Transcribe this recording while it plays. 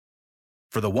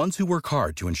For the ones who work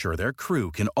hard to ensure their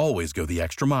crew can always go the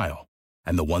extra mile,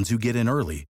 and the ones who get in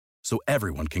early so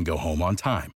everyone can go home on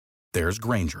time, there's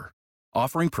Grainger,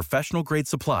 offering professional-grade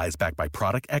supplies backed by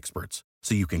product experts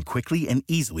so you can quickly and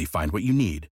easily find what you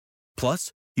need.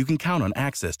 Plus, you can count on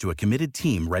access to a committed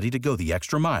team ready to go the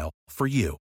extra mile for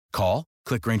you. Call,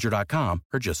 click Grainger.com,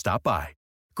 or just stop by.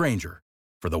 Grainger,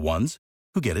 for the ones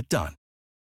who get it done.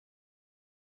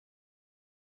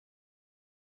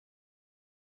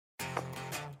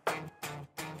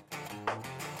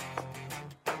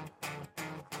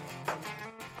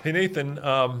 Hey, Nathan,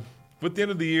 with the end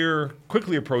of the year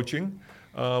quickly approaching,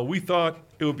 we thought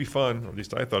it would be fun, or at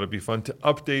least I thought it'd be fun, to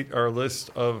update our list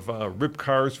of RIP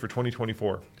cars for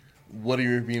 2024. What do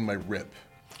you mean by RIP?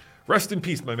 Rest in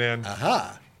peace, my man.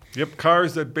 Aha. Yep,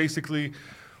 cars that basically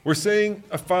we're saying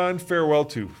a fond farewell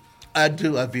to.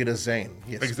 Adieu, auf Wiedersehen.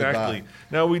 Yes, exactly. Goodbye.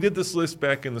 Now, we did this list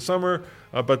back in the summer,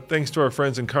 but thanks to our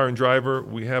friends in Car and Driver,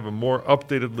 we have a more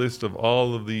updated list of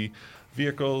all of the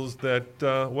vehicles that,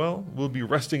 will be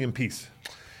resting in peace.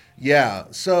 Yeah.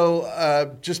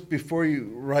 So just before you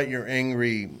write your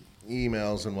angry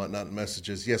emails and whatnot,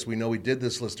 messages, yes, we know we did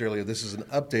this list earlier. This is an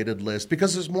updated list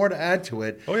because there's more to add to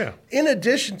it. Oh, yeah. In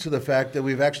addition to the fact that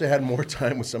we've actually had more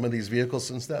time with some of these vehicles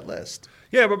since that list.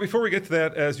 Yeah, but before we get to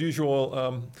that, as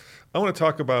usual, I want to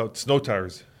talk about snow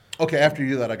tires. Okay, after you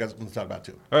do that, I got something to talk about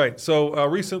too. All right. So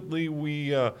recently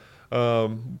we,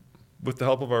 with the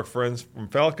help of our friends from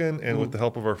Falcon and with the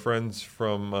help of our friends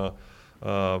from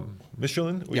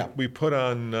Michelin, we put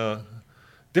on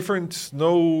different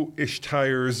snow-ish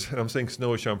tires, and I'm saying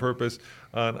snow-ish on purpose,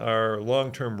 on our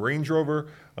long-term Range Rover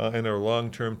and our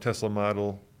long-term Tesla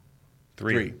Model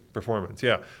 3 Performance.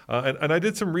 Yeah, and I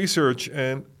did some research,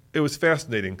 and it was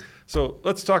fascinating. So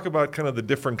let's talk about kind of the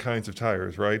different kinds of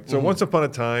tires, right? So once upon a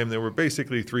time, there were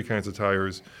basically three kinds of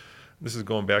tires. This is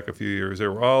going back a few years. They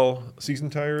were all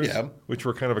season tires, which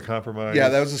were kind of a compromise. Yeah,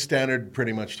 that was a standard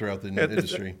pretty much throughout the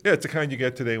industry. It's the kind you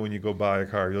get today when you go buy a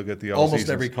car. You'll get the all Almost seasons.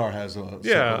 every car has a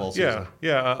all season.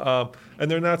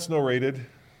 And they're not snow rated.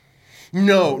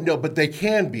 No, but they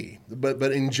can be. But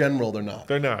in general, they're not.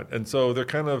 They're not. And so they're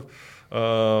kind of,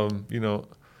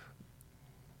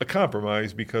 a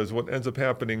compromise because what ends up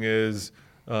happening is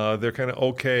they're kind of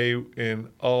okay in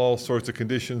all sorts of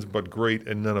conditions, but great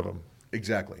in none of them.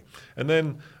 Exactly. And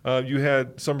then you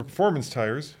had summer performance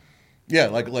tires. Yeah,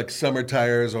 like summer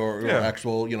tires or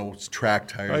actual, track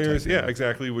tires. Yeah,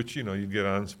 exactly, which, you'd get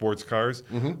on sports cars.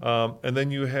 And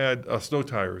then you had snow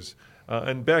tires.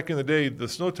 And back in the day, the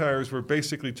snow tires were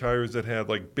basically tires that had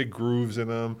like big grooves in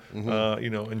them,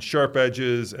 and sharp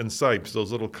edges and sipes,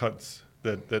 those little cuts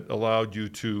that allowed you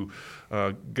to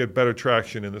get better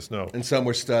traction in the snow. And some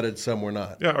were studded, some were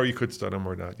not. Yeah, or you could stud them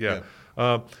or not, yeah.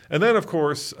 And then, of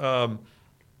course,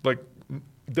 like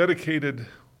dedicated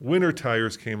winter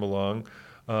tires came along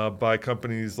by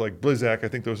companies like Blizzak. I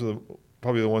think those are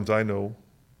probably the ones I know.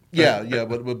 Yeah,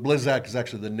 but Blizzak is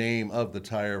actually the name of the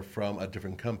tire from a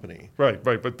different company. Right.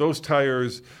 But those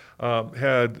tires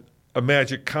had a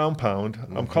magic compound.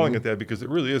 I'm calling it that because it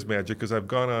really is magic, because I've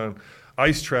gone on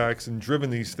ice tracks and driven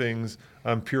these things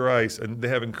on pure ice, and they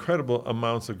have incredible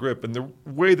amounts of grip. And the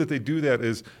way that they do that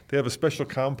is they have a special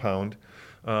compound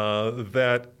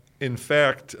that, in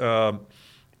fact,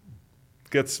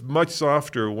 gets much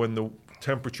softer when the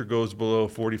temperature goes below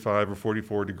 45 or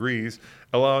 44 degrees,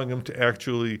 allowing them to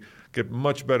actually get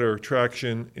much better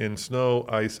traction in snow,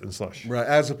 ice, and slush. Right,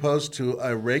 as opposed to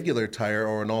a regular tire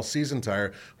or an all-season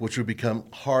tire, which would become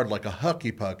hard like a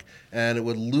hockey puck, and it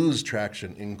would lose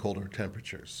traction in colder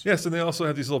temperatures. Yes, and they also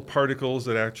have these little particles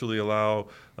that actually allow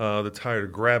the tire to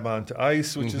grab onto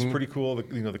ice, which is pretty cool.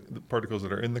 The particles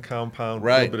that are in the compound, a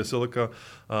little bit of silica,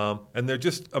 and they're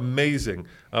just amazing.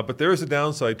 But there is a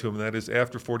downside to them, and that is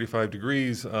after 45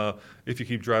 degrees, if you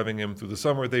keep driving them through the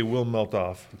summer, they will melt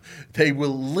off. They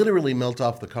will literally melt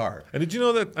off the car. And did you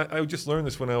know that, I just learned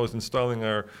this when I was installing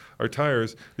our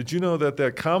tires, did you know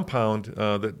that compound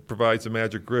that provides a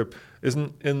magic grip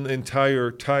isn't in the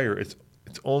entire tire? It's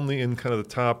only in kind of the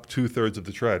top 2/3 of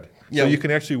the tread. Yeah. So you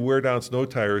can actually wear down snow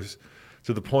tires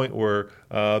to the point where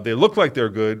they look like they're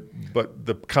good, but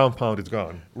the compound is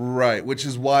gone. Right, which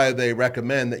is why they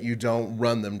recommend that you don't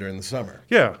run them during the summer.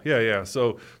 Yeah.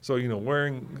 So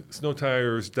wearing snow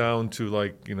tires down to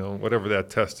whatever that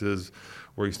test is,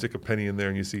 where you stick a penny in there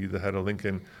and you see the head of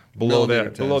Lincoln. Below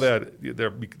that,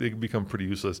 they become pretty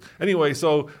useless. Anyway,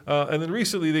 so and then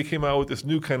recently they came out with this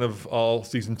new kind of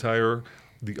all-season tire,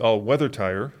 the all-weather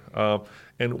tire,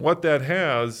 and what that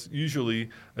has usually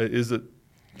is a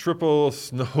triple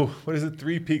snow. What is it?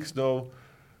 3-peak snow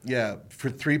Yeah, for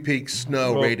 3 Peaks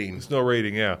snow rating. Snow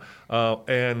rating, yeah.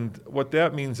 And what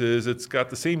that means is it's got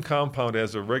the same compound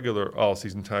as a regular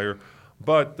all-season tire,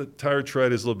 but the tire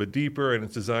tread is a little bit deeper, and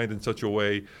it's designed in such a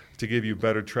way to give you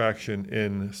better traction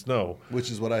in snow. Which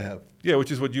is what I have. Yeah,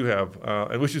 which is what you have,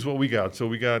 and which is what we got. So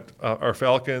we got our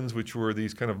Falcons, which were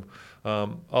these kind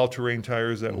of all-terrain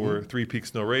tires that were 3 Peak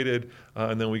snow rated,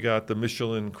 and then we got the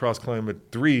Michelin Cross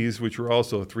Climate 3s, which were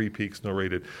also 3 Peak snow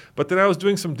rated. But then I was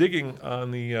doing some digging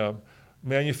on the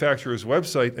manufacturer's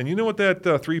website, and you know what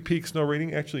that 3 Peak snow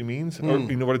rating actually means? Or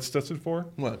you know what it's tested for?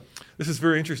 What? This is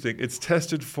very interesting. It's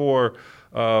tested for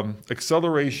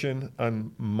acceleration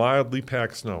on mildly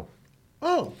packed snow.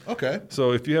 Oh, okay.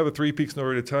 So if you have a 3 Peak snow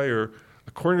rated tire,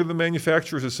 according to the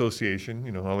Manufacturers Association,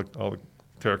 you know, all the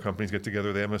tire companies get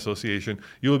together, they have an association,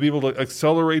 you will be able to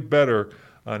accelerate better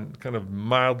on kind of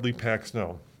mildly packed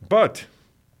snow. But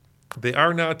they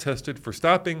are not tested for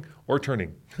stopping or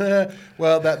turning.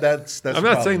 Well, that's I'm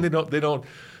not saying they don't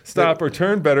stop or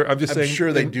turn better. I'm just saying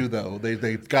sure they do, though.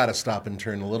 They've got to stop and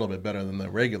turn a little bit better than the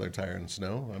regular tire in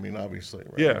snow. I mean, obviously.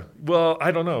 Right? Yeah. Well,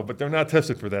 I don't know, but they're not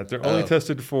tested for that. They're only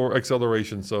tested for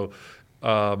acceleration. So,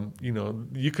 you know,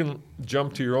 you can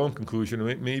jump to your own conclusion.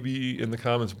 Maybe in the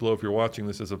comments below, if you're watching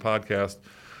this as a podcast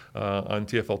on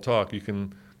TFL Talk, you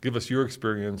can give us your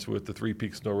experience with the 3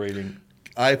 Peak snow rating.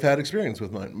 I've had experience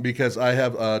with mine because I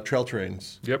have Trail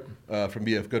Terrains. Yep. From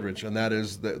BF Goodrich, and that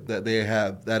is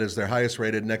that is their highest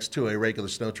rated next to a regular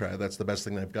snow tire. That's the best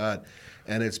thing they've got,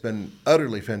 and it's been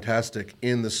utterly fantastic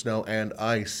in the snow and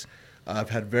ice. I've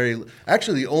had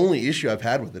actually the only issue I've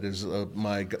had with it is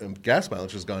my gas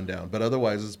mileage has gone down, but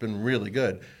otherwise it's been really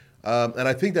good. And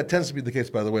I think that tends to be the case,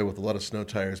 by the way, with a lot of snow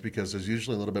tires because there's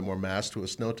usually a little bit more mass to a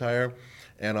snow tire.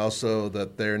 And also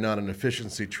that they're not an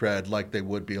efficiency tread like they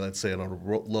would be, let's say, on a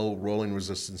low rolling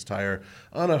resistance tire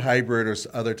on a hybrid or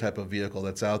other type of vehicle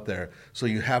that's out there. So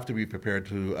you have to be prepared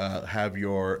to have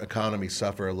your economy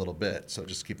suffer a little bit. So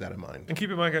just keep that in mind. And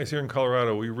keep in mind, guys, here in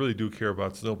Colorado, we really do care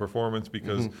about snow performance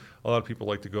because a lot of people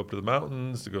like to go up to the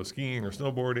mountains to go skiing or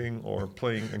snowboarding or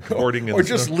playing and boarding. Or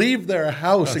just leave their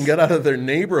house and get out of their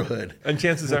neighborhood. And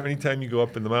chances are anytime you go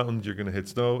up in the mountains, you're going to hit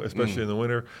snow, especially in the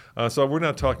winter. So we're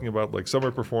not talking about like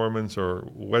summer performance or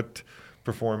wet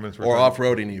performance. Or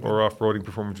off-roading even. Or off-roading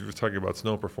performance. We're just talking about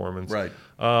snow performance. Right.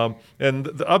 And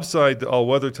the upside to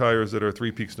all-weather tires that are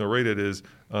 3 Peak snow rated is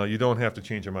you don't have to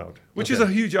change them out, which is a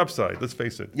huge upside. Let's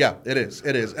face it. Yeah, it is.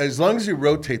 It is. As long as you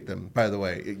rotate them, by the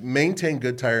way, maintain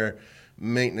good tire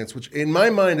maintenance, which in my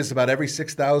mind is about every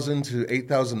 6,000 to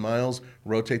 8,000 miles,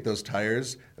 rotate those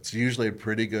tires. That's usually a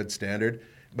pretty good standard.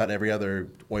 About every other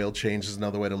oil change is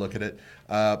another way to look at it.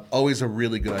 Always a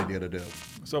really good idea to do.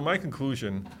 So my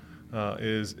conclusion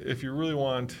is if you really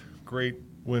want great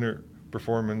winter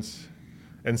performance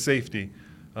and safety,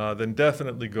 then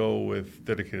definitely go with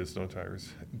dedicated snow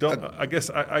tires. I guess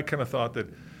I kind of thought that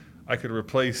I could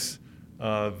replace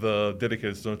the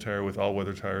dedicated snow tire with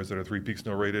all-weather tires that are 3 Peak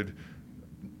snow rated.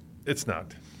 It's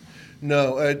not.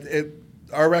 No,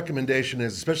 our recommendation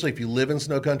is, especially if you live in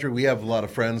snow country, we have a lot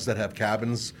of friends that have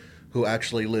cabins who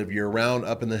actually live year-round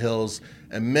up in the hills,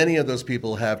 and many of those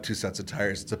people have 2 sets of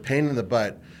tires. It's a pain in the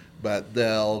butt, but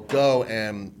they'll go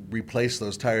and replace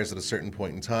those tires at a certain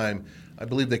point in time. I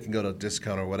believe they can go to a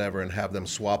discount or whatever and have them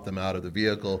swap them out of the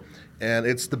vehicle, and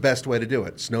it's the best way to do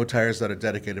it. Snow tires that are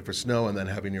dedicated for snow and then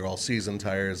having your all-season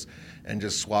tires and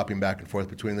just swapping back and forth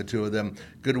between the two of them.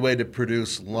 Good way to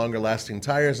produce longer-lasting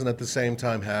tires and at the same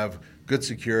time have good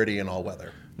security in all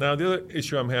weather. Now, the other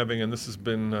issue I'm having, and this has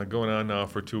been going on now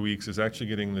for 2 weeks, is actually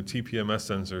getting the TPMS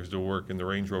sensors to work in the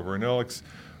Range Rover. And Alex,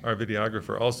 our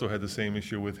videographer, also had the same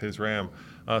issue with his Ram.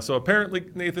 So apparently,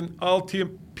 Nathan, all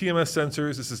PMS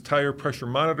sensors, this is tire pressure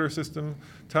monitor system,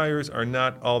 tires are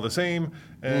not all the same,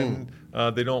 and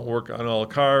they don't work on all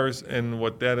cars. And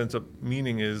what that ends up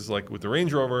meaning is, like with the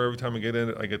Range Rover, every time I get in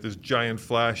it, I get this giant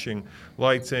flashing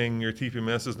light saying your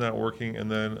TPMS is not working,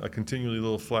 and then a continually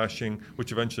little flashing,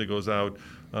 which eventually goes out,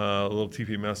 a little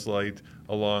TPMS light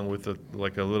along with a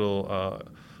little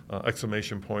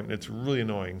exclamation point. It's really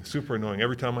annoying, super annoying.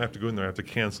 Every time I have to go in there, I have to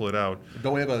cancel it out.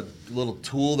 Don't we have a little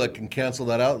tool that can cancel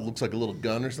that out? It looks like a little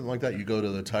gun or something like that. You go to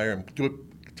the tire and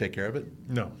take care of it?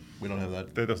 No. We don't have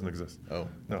that? That doesn't exist. Oh.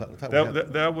 No. I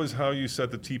thought That was how you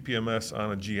set the TPMS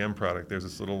on a GM product. There's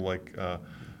this little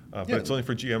but it's only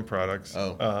for GM products.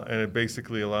 Oh. And it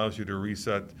basically allows you to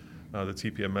reset the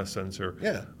TPMS sensor.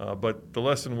 Yeah. But the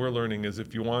lesson we're learning is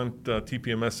if you want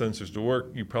TPMS sensors to work,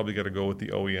 you probably got to go with the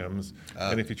OEMs.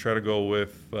 And if you try to go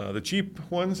with the cheap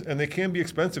ones, and they can be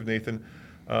expensive, Nathan,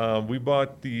 We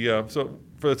bought so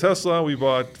for the Tesla, we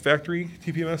bought factory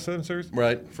TPMS sensors.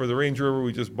 Right. For the Range Rover,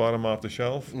 we just bought them off the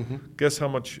shelf. Mm-hmm. Guess how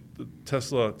much the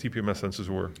Tesla TPMS sensors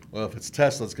were? Well, if it's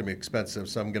Tesla, it's going to be expensive,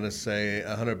 so I'm going to say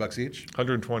 $100 each.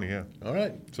 120, yeah. All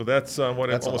right. So that's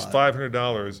That's almost a lot.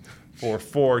 $500 for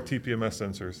 4 TPMS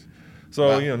sensors.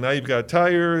 So Wow. now you've got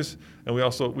tires, and we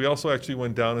also actually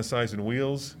went down in size in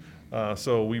wheels.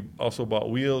 So we also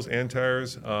bought wheels and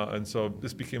tires, and so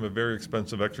this became a very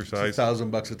expensive exercise.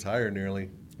 $1,000 a tire, nearly.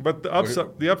 But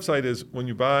the upside is when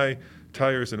you buy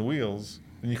tires and wheels,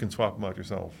 then you can swap them out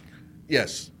yourself,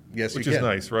 Yes, which you is can.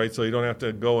 nice, right? So you don't have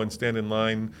to go and stand in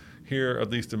line here, at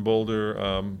least in Boulder.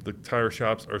 The tire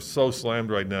shops are so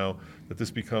slammed right now that this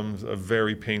becomes a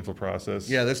very painful process.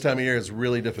 Yeah, this time of year is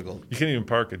really difficult. You can't even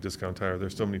park at Discount Tire.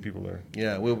 There's so many people there.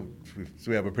 Yeah, we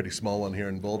have a pretty small one here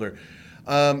in Boulder.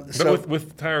 But So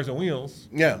with tires and wheels,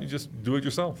 Yeah. you just do it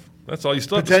yourself. That's all. You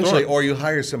still have to potentially, store it. or you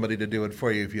hire somebody to do it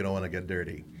for you if you don't want to get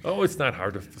dirty. Oh, it's not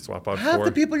hard to swap out Half for.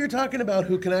 the people you're talking about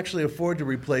who can actually afford to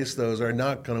replace those are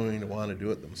not going to want to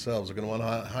do it themselves. They're going to want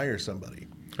to hire somebody.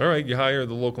 All right, you hire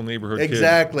the local neighborhood kid.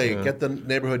 Exactly. Yeah. Get the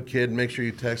neighborhood kid. Make sure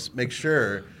you text. Make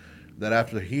sure that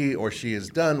after he or she is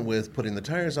done with putting the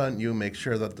tires on, you make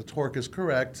sure that the torque is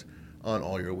correct on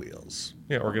all your wheels.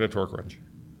 Yeah, or get a torque wrench.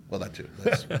 Well, that too.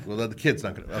 Well, the kid's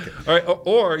not going to. Okay. All right,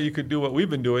 or you could do what we've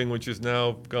been doing, which is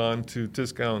now gone to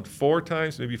Discount 4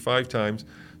 times, maybe 5 times,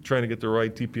 trying to get the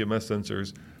right TPMS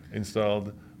sensors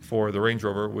installed for the Range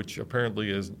Rover, which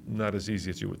apparently is not as easy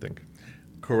as you would think.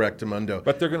 Correct, Amundo.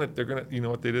 But they're gonna, you know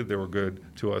what they did? They were good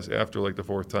to us after like the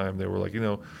 4th time. They were like,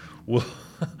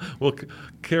 we'll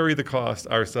carry the cost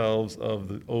ourselves of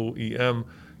the OEM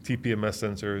TPMS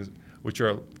sensors, which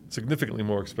are significantly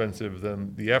more expensive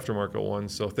than the aftermarket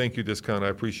ones. So thank you, Discount. I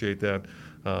appreciate that.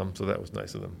 So that was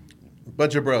nice of them.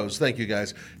 Bunch of bros. Thank you,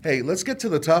 guys. Hey, let's get to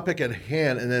the topic at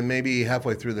hand, and then maybe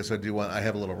halfway through this, I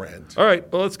have a little rant. All right,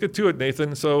 well, let's get to it,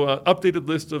 Nathan. So updated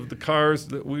list of the cars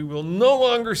that we will no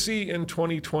longer see in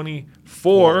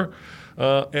 2024.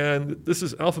 And this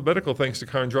is alphabetical thanks to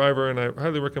Car and Driver, and I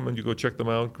highly recommend you go check them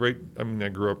out. Great. I mean, I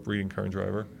grew up reading Car and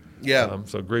Driver. Yeah.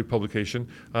 So great publication.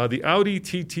 The Audi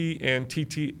TT and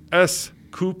TTS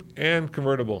Coupe and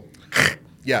Convertible.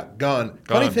 Yeah, gone.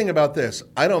 Funny thing about this,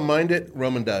 I don't mind it.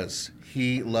 Roman does.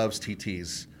 He loves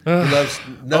TTs. He loves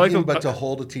nothing but to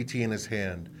hold a TT in his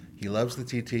hand. He loves the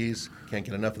TTs. Can't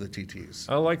get enough of the TTs.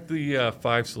 I like the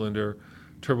 5-cylinder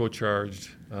turbocharged.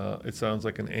 It sounds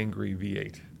like an angry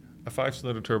V8. A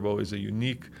 5-cylinder turbo is a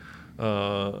unique,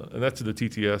 and that's the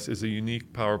TTS, is a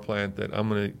unique power plant that I'm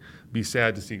going to be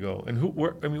sad to see go. And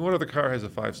what other car has a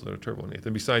 5-cylinder turbo,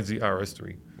 Nathan, besides the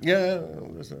RS3? Yeah,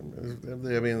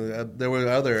 I mean, there were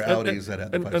other Audis that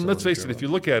had the 5-cylinder and let's face it, turbo. if you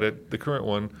look at it, the current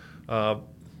one,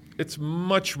 it's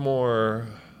much more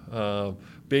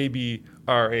baby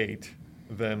R8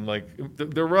 than like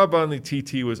the rub on the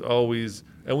TT was always,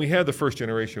 and we had the first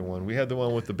generation one. We had the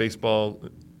one with the baseball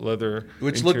leather,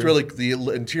 Which interior. looked really,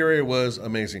 the interior was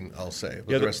amazing, I'll say.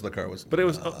 But the rest of the car was But it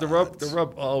was nuts. the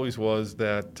rub always was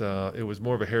that it was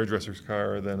more of a hairdresser's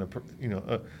car than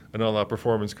an all-out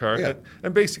performance car. Yeah.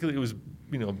 And basically it was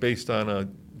based on a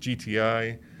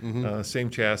GTI, Mm-hmm.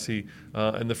 same chassis.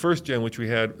 And the first gen, which we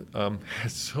had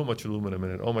so much aluminum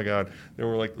in it. Oh my God, there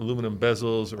were like aluminum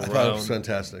bezels I thought it was around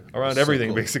fantastic. It around was so everything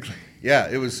cool. basically. Yeah,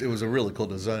 it was a really cool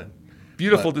design.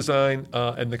 Beautiful But- design,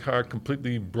 and the car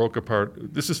completely broke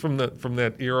apart. This is from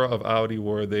that era of Audi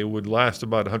where they would last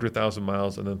about 100,000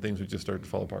 miles, and then things would just start to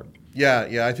fall apart.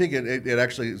 Yeah, I think it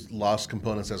actually lost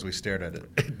components as we stared at it.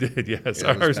 It did, yes.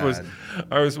 It was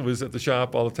Ours was at the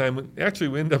shop all the time. Actually,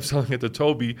 we ended up selling it to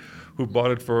Toby, who bought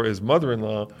it for his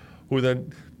mother-in-law, who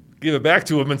then gave it back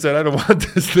to him and said, "I don't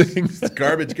want this thing. It's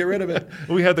garbage, get rid of it.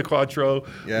 We had the Quattro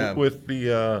Yeah. with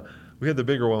the. We had the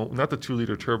bigger one, not the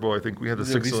 2-liter turbo. I think we had the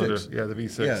The 6-cylinder. V6. Yeah, the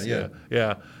V6.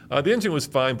 Yeah. The engine was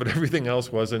fine, but everything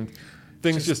else wasn't.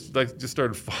 Things just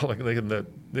started falling, like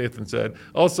Nathan said.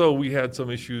 Also, we had some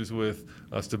issues with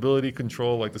stability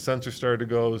control, like the sensor started to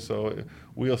go. So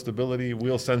wheel stability,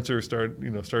 wheel sensor started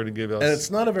to give us. And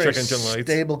it's not a very check engine lights.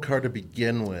 stable car to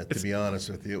begin with, to be honest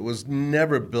with you. It was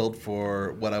never built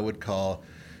for what I would call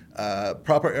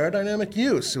proper aerodynamic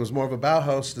use. It was more of a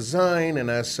Bauhaus design,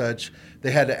 and as such, they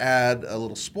had to add a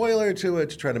little spoiler to it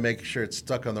to try to make sure it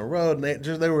stuck on the road. And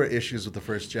there were issues with the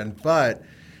first gen, but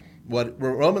what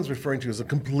Roman's referring to is a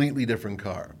completely different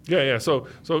car. Yeah. So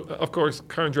of course,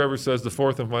 Car and Driver says the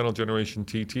 4th and final generation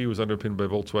TT was underpinned by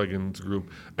Volkswagen's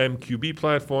group MQB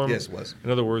platform. Yes, it was.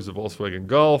 In other words, the Volkswagen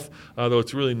Golf, though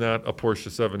it's really not a Porsche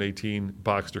 718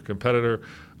 Boxster competitor.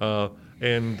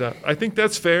 And I think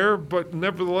that's fair, but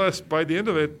nevertheless, by the end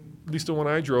of it, at least the one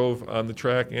I drove on the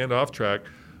track and off track,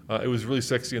 It was really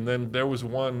sexy. And then there was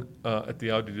one at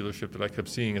the Audi dealership that I kept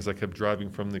seeing as I kept driving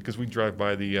because we drive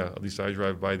by at least I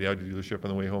drive by the Audi dealership on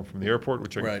the way home from the airport,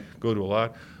 which I go to a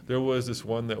lot. There was this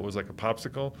one that was like a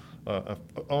popsicle,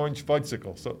 orange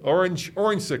fudgesicle, so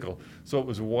orange-sicle. So it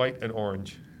was white and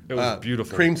orange. It was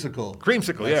beautiful. Creamsicle.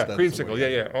 Creamsicle.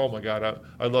 Yeah. Oh my God,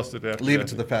 I lusted after Leave that. it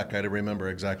to the fat guy to remember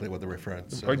exactly what the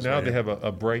reference. So, right now they have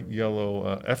a bright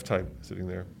yellow F-Type sitting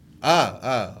there.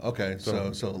 Okay.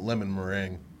 So lemon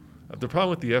meringue. The problem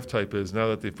with the F-Type is now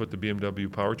that they've put the BMW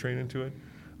powertrain into it,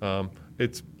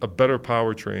 it's a better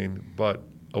powertrain, but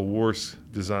a worse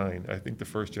design. I think the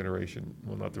first generation,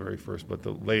 well, not the very first, but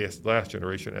the last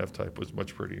generation F-Type was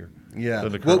much prettier. Yeah,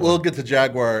 than the current we'll one. get to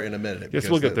Jaguar in a minute. Yes,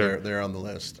 we'll get there. They're on the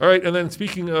list. All right, and then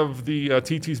speaking of the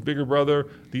TT's bigger brother,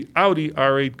 the Audi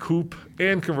R8 Coupe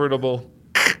and convertible.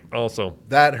 Also,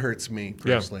 that hurts me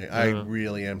personally. Yeah. I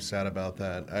really am sad about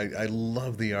that. I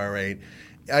love the R8.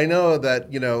 I know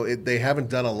that they haven't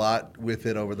done a lot with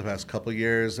it over the past couple of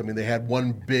years. I mean, they had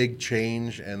one big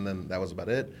change, and then that was about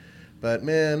it. But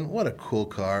man, what a cool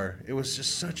car! It was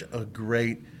just such a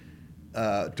great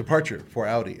departure for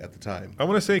Audi at the time. I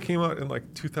want to say it came out in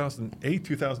like 2008,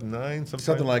 2009,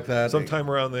 something like that. Sometime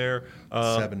around there.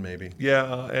 7 maybe.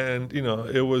 Yeah, and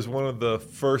it was one of the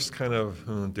first kind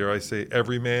of, dare I say,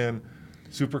 everyman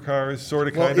supercars, sort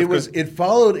of. Well, it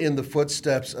followed in the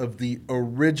footsteps of the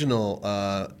original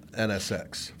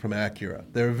NSX from Acura.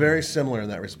 They're very similar in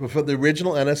that respect. But for the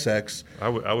original NSX,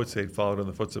 I would say it followed in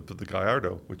the footsteps of the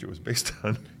Gallardo, which it was based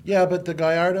on. Yeah, but the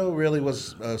Gallardo really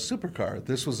was a supercar.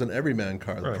 This was an everyman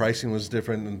car. The pricing was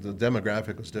different and the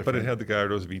demographic was different. But it had the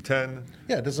Gallardo's V10.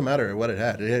 Yeah, it doesn't matter what it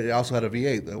had. It also had a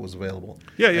V8 that was available.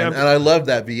 Yeah. And I loved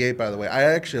that V8, by the way. I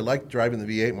actually liked driving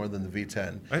the V8 more than the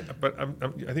V10.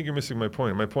 I think you're missing my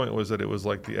point. My point was that it was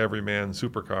like the everyman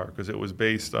supercar because it was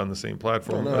based on the same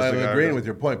platform. No, I'm agreeing with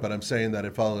your point, but I'm saying that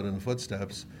it followed in the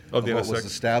footsteps of the what NSX. was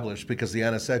established because the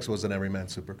NSX was an everyman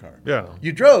supercar. Yeah.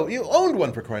 You owned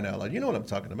one for crying out loud. You know what I'm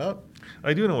talking about.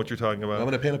 I do know what you're talking about. I'm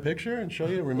going to paint a picture and show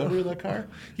you. Remember that car?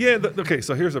 Yeah. Okay.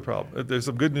 So here's the problem. There's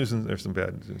some good news and there's some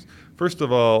bad news. First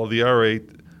of all, the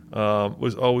R8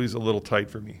 was always a little tight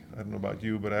for me. I don't know about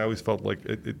you, but I always felt like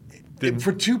it didn't.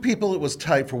 For two people, it was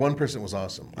tight. For one person, it was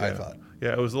awesome. Yeah. I thought.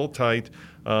 Yeah, it was a little tight.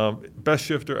 Best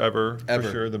shifter ever, for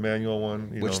sure. The manual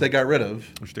one, which they got rid of.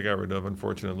 Which they got rid of,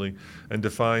 unfortunately, and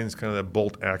defines kind of that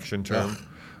bolt action term.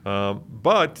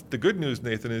 But the good news,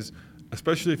 Nathan, is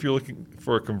especially if you're looking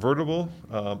for a convertible,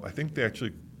 I think they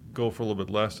actually go for a little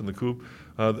bit less than the coupe.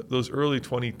 Those early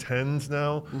 2010s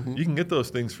now, you can get those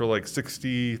things for like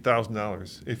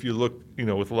 $60,000 if you look,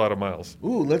 with a lot of miles.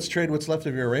 Ooh, let's trade what's left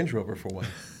of your Range Rover for one.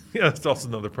 Yeah, that's also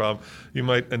another problem. You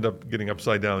might end up getting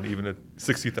upside down even at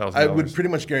 $60,000. I would pretty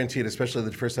much guarantee it, especially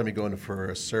the first time you go in for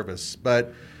a service.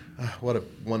 But what a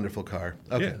wonderful car.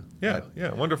 Okay.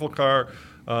 Yeah, wonderful car.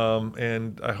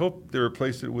 And I hope they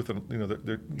replace it with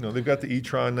they've got the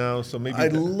e-tron now, so maybe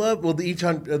the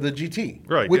e-tron, the GT,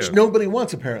 right? Which nobody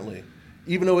wants apparently,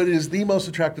 even though it is the most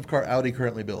attractive car Audi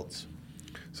currently builds.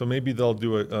 So maybe they'll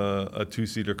do a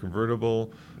two-seater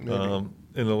convertible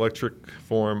in electric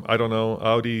form. I don't know.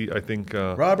 Audi, I think.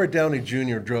 Robert Downey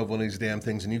Jr. drove one of these damn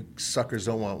things, and you suckers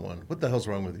don't want one. What the hell's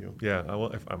wrong with you? Yeah,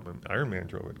 if I'm an Iron Man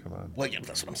drove it. Come on. Well, yeah,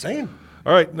 that's what I'm saying.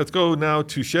 All right, let's go now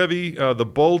to Chevy. The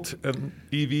Bolt and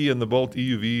EV and the Bolt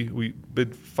EUV. We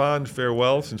bid fond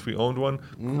farewell since we owned one.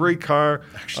 Great car.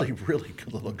 Actually, really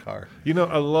good little car.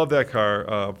 I love that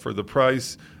car for the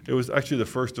price. It was actually the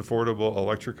first affordable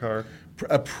electric car.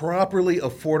 A properly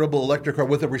affordable electric car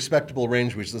with a respectable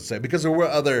range, we should say, because there were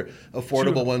other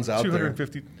affordable ones out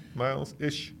 250 there. 250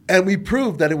 miles-ish. And we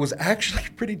proved that it was actually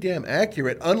pretty damn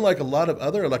accurate. Unlike a lot of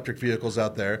other electric vehicles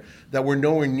out there that were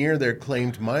nowhere near their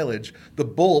claimed mileage, the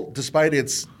Bolt, despite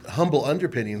its humble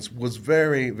underpinnings, was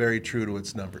very, very true to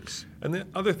its numbers. And the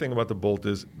other thing about the Bolt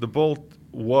is the Bolt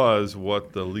was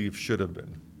what the Leaf should have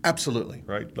been. Absolutely.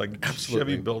 Right? Like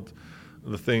Absolutely. Chevy built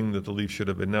the thing that the Leaf should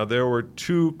have been. Now, there were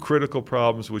two critical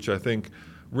problems which I think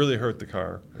really hurt the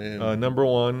car. Number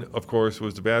one, of course,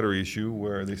 was the battery issue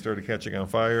where they started catching on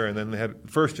fire, and then they had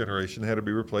first generation had to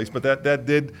be replaced. But that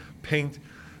did paint,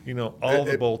 all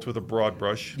the bolts with a broad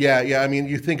brush. Yeah. I mean,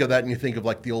 you think of that, and you think of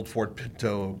like the old Ford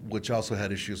Pinto, which also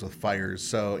had issues with fires.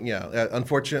 So yeah,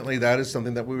 unfortunately, that is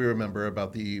something that we remember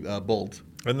about the Bolt.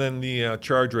 And then the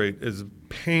charge rate is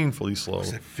painfully slow.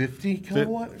 Was it 50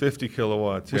 kilowatt? 50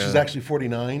 kilowatts, which is actually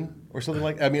 49 or something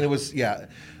like. I mean, it was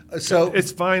So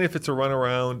it's fine if it's a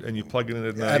runaround and you plug it in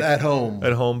at night at home.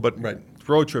 At home, but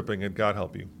road tripping, and God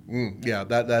help you. Yeah,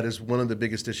 that is one of the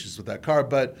biggest issues with that car.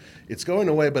 But it's going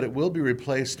away. But it will be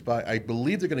replaced by. I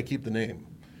believe they're going to keep the name.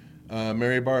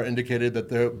 Mary Barr indicated that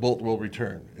the Bolt will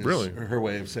return. Is Really? her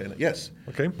way of saying it. Yes.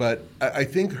 Okay. But I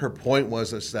think her point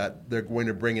was is that they're going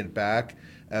to bring it back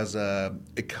as a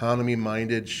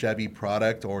economy-minded Chevy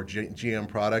product or GM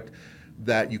product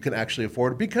that you can actually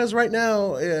afford, because right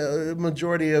now,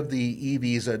 majority of the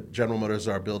EVs that General Motors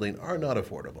are building are not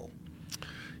affordable.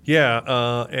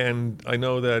 Yeah, and I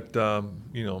know that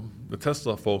the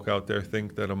Tesla folk out there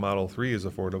think that a Model 3 is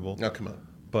affordable. Now, come on.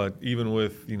 But even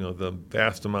with the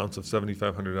vast amounts of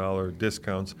 $7,500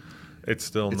 discounts, it's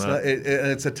still not.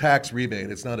 It's a tax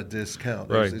rebate. It's not a discount.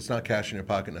 Right. It's not cash in your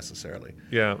pocket necessarily.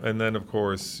 Yeah, and then of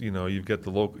course you get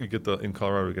in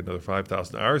Colorado you get another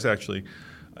 $5,000. Ours actually,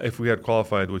 if we had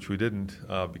qualified, which we didn't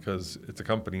because it's a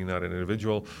company, not an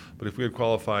individual, but if we had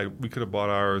qualified, we could have bought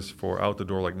ours for out the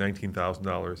door like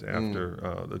 $19,000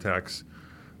 after the tax,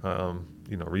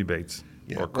 rebates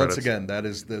or credits. Once again, that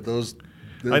is those.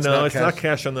 I know it's not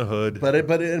cash on the hood, but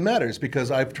it matters because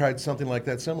I've tried something like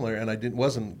that similar, and I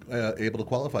wasn't able to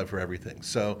qualify for everything.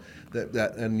 So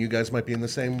that and you guys might be in the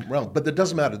same realm, but that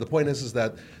doesn't matter. The point is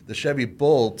that the Chevy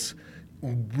Bolt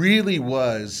really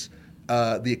was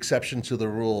the exception to the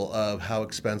rule of how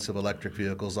expensive electric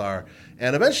vehicles are,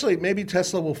 and eventually maybe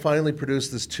Tesla will finally produce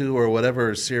this 2 or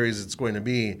whatever series it's going to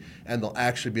be, and they'll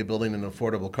actually be building an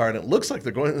affordable car. And it looks like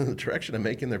they're going in the direction of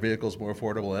making their vehicles more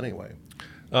affordable anyway.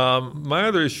 My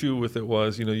other issue with it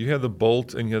was, you had the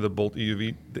Bolt and you had the Bolt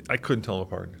EUV. I couldn't tell them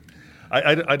apart.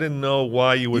 I didn't know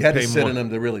why you would pay more. You pay had to sit more. in them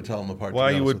to really tell them apart.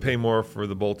 Why you would pay more for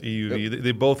the Bolt EUV. Yep.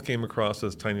 They both came across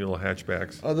as tiny little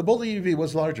hatchbacks. The Bolt EUV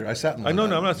was larger. I sat in one. I know,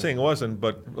 no, I'm not saying it wasn't,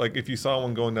 but like if you saw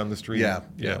one going down the street. Yeah.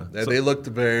 So, they looked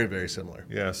very, very similar.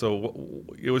 Yeah, so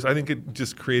it was. I think it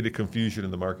just created confusion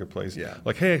in the marketplace. Yeah.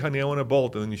 Like, hey, honey, I want a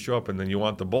Bolt, and then you show up, and then you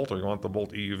want the Bolt or you want the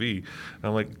Bolt EUV. And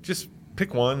I'm like, just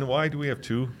pick one. Why do we have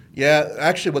two? Yeah,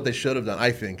 actually, what they should have done,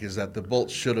 I think, is that the Bolt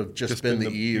should have just been the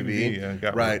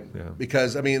EUV, right? Yeah.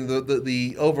 Because I mean,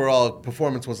 the overall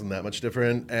performance wasn't that much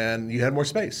different, and you had more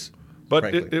space.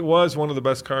 But it was one of the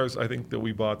best cars I think that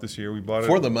we bought this year. We bought it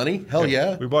for the money. Hell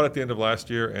yeah! We bought it at the end of last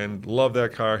year and loved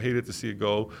that car. Hated to see it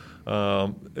go.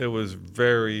 It was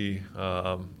very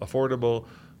affordable,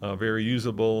 very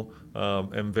usable,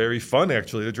 and very fun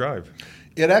actually to drive.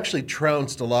 It actually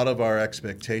trounced a lot of our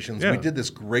expectations. Yeah. We did this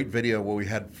great video where we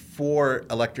had 4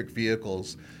 electric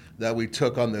vehicles that we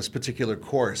took on this particular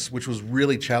course, which was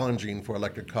really challenging for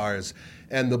electric cars.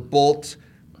 And the Bolt,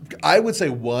 I would say,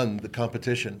 won the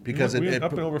competition because we it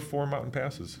up and over 4 mountain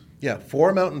passes. Yeah,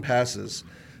 4 mountain passes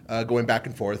going back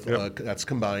and forth. Yep. That's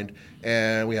combined.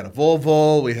 And we had a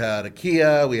Volvo, we had a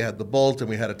Kia, we had the Bolt, and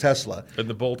we had a Tesla. And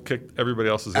the Bolt kicked everybody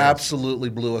else's ass. Absolutely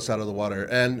blew us out of the water.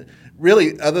 And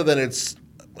really, other than its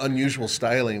unusual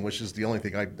styling, which is the only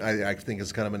thing I think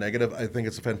is kind of a negative, I think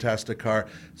it's a fantastic car.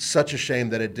 Such a shame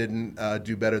that it didn't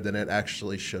do better than it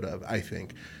actually should have, I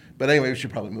think. But anyway, we should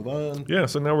probably move on. Yeah,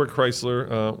 so now we're Chrysler,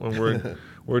 and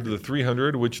we're to the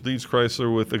 300, which leaves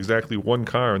Chrysler with exactly one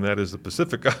car, and that is the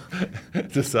Pacifica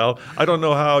to sell. I don't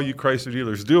know how you Chrysler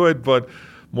dealers do it, but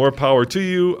more power to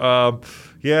you.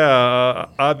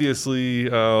 Obviously,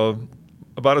 about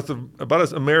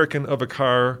as American of a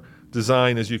car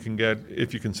design as you can get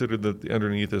if you consider that the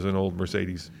underneath is an old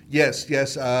Mercedes. Yes,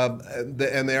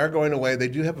 and they are going away. They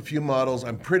do have a few models.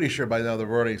 I'm pretty sure by now they've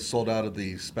already sold out of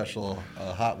the special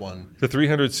hot one. The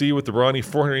 300C with the Ronnie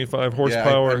 485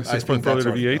 horsepower, 6.4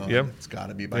 liter V8. Yeah, it's got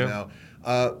to be by now.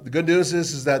 The good news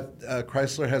is that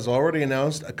Chrysler has already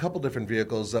announced a couple different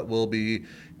vehicles that will be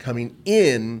coming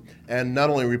in and not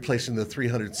only replacing the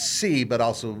 300C, but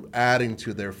also adding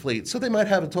to their fleet. So they might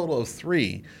have a total of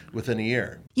 3 within a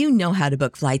year. You know how to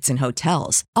book flights and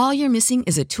hotels. All you're missing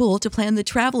is a tool to plan the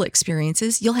travel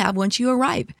experiences you'll have once you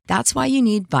arrive. That's why you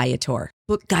need Viator.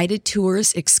 Book guided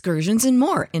tours, excursions, and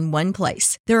more in one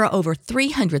place. There are over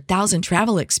 300,000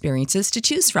 travel experiences to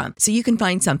choose from, so you can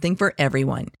find something for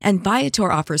everyone. And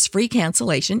Viator offers free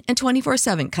cancellation and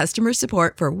 24/7 customer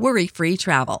support for worry-free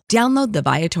travel. Download the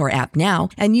Viator app now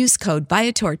and use code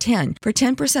Viator10 for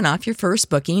 10% off your first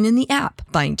booking in the app.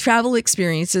 Find travel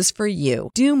experiences for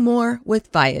you. Do more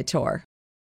with Viator.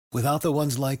 Without the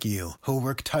ones like you, who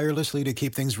work tirelessly to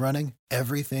keep things running,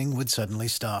 everything would suddenly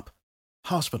stop.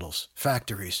 Hospitals,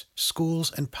 factories,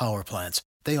 schools, and power plants,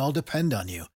 they all depend on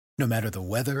you. No matter the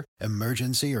weather,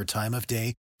 emergency, or time of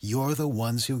day, you're the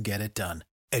ones who get it done.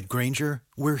 At Grainger,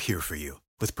 we're here for you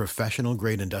with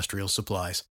professional-grade industrial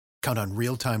supplies. Count on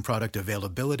real-time product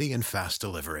availability and fast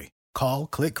delivery. Call,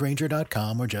 click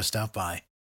Grainger.com, or just stop by.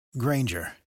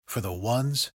 Grainger, for the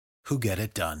ones who get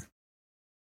it done.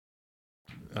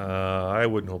 I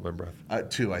wouldn't hold my breath.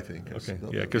 2, I think. Okay,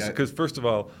 yeah, because first of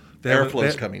all, airflow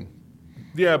is coming.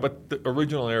 Yeah, but the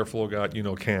original airflow got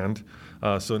canned.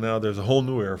 So now there's a whole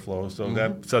new airflow. So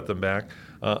that set them back.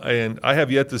 And I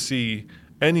have yet to see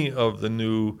any of the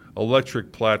new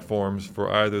electric platforms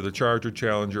for either the Charger,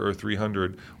 Challenger, or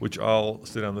 300, which all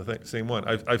sit on the same one.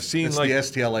 I've seen It's the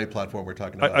STLA platform we're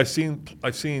talking about. I've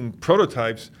seen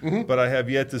prototypes, but I have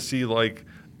yet to see like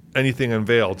anything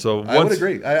unveiled. So I would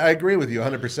agree. I agree with you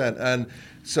 100%. And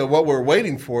so what we're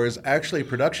waiting for is actually a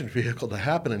production vehicle to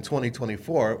happen in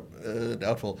 2024.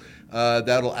 Doubtful.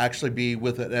 That'll actually be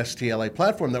with an STLA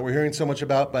platform that we're hearing so much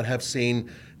about, but have seen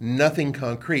nothing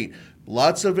concrete.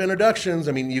 Lots of introductions.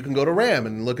 I mean, you can go to Ram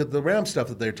and look at the Ram stuff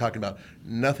that they're talking about.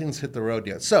 Nothing's hit the road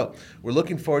yet. So we're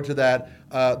looking forward to that.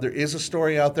 There is a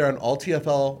story out there on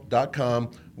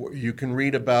alltfl.com where you can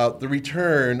read about the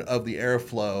return of the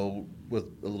airflow with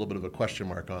a little bit of a question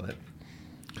mark on it.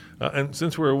 And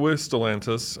since we're with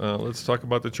Stellantis, let's talk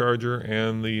about the Charger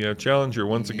and the Challenger.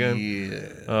 Once again,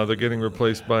 they're getting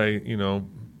replaced by,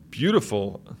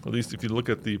 beautiful, at least if you look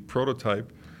at the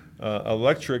prototype,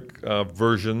 electric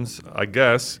versions, I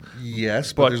guess.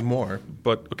 Yes, but there's more.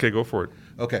 But, okay, go for it.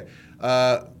 Okay.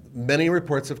 Many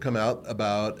reports have come out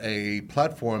about a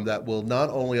platform that will not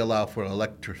only allow for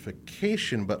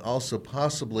electrification, but also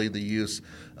possibly the use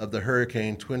of the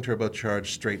Hurricane twin-turbocharged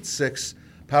straight-six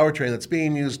powertrain that's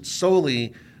being used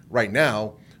solely right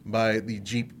now by the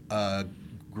Jeep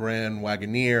Grand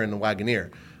Wagoneer and the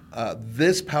Wagoneer.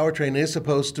 This powertrain is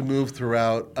supposed to move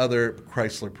throughout other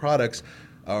Chrysler products,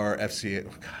 or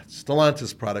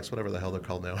Stellantis products, whatever the hell they're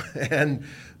called now. And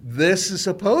this is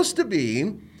supposed to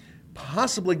be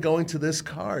possibly going to this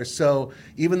car. So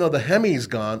even though the Hemi's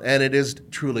gone, and it is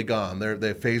truly gone, they're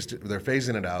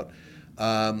phasing it out,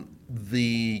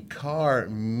 the car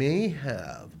may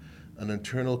have an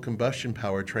internal combustion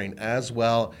powertrain as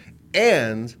well,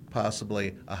 and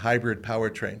possibly a hybrid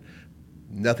powertrain.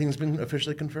 Nothing's been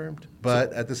officially confirmed,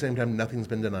 but at the same time, nothing's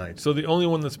been denied. So the only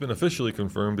one that's been officially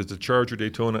confirmed is the Charger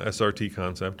Daytona SRT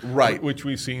concept, right? Which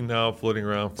we've seen now floating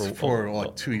around for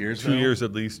like 2 years. 2 years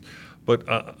at least. But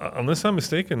unless I'm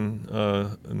mistaken,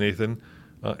 Nathan,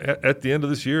 at the end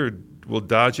of this year, will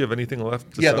Dodge have anything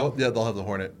left to sell? They'll have the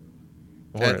Hornet.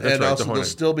 And also the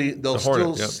Hornet. they'll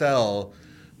still sell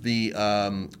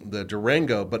the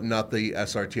Durango, but not the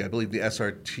SRT. I believe the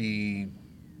SRT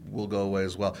will go away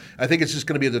as well. I think it's just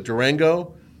going to be the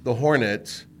Durango, the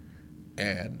Hornet,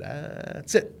 and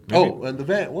that's it. Maybe. Oh, and the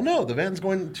van. Well, no, the van's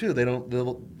going too. They don't.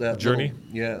 That Journey?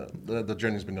 The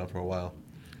Journey's been gone for a while.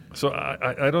 So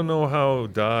I don't know how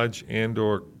Dodge and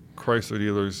or Chrysler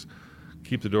dealers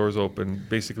keep the doors open,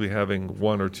 basically having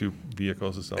one or two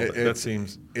vehicles to sell. That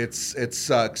seems it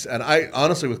sucks. And I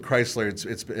honestly, with Chrysler,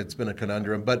 it's been a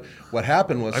conundrum. But what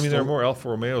happened was, there are more Alfa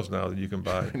Romeos now that you can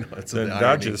buy than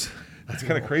Dodges. That's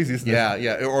kind of crazy, isn't it?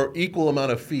 Yeah, or equal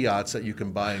amount of Fiats that you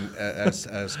can buy as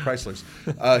Chryslers.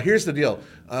 Here's the deal: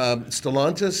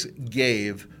 Stellantis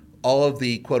gave all of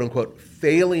the quote unquote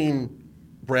failing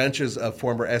branches of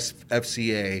former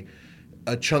FCA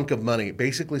a chunk of money,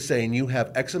 basically saying you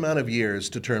have X amount of years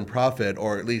to turn profit,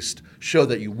 or at least show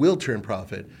that you will turn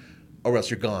profit, or else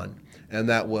you're gone. And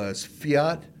that was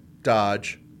Fiat,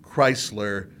 Dodge,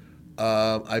 Chrysler,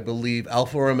 I believe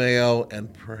Alfa Romeo,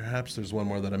 and perhaps there's one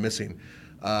more that I'm missing.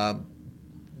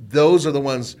 Those are the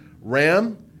ones.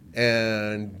 Ram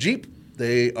and Jeep,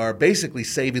 they are basically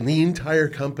saving the entire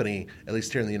company, at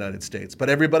least here in the United States. But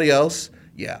everybody else,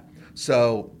 yeah.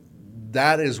 So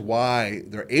that is why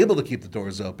they're able to keep the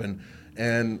doors open.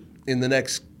 And in the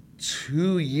next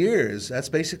 2 years, that's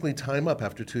basically time up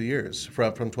after 2 years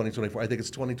from 2024. I think it's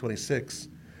 2026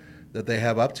 that they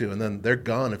have up to, and then they're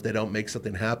gone if they don't make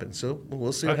something happen. So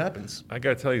we'll see what happens. I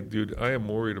got to tell you, dude, I am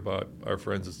worried about our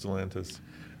friends at Stellantis.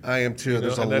 I am too.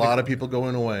 There's a lot of people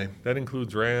going away. That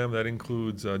includes Ram. That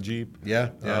includes Jeep. Yeah.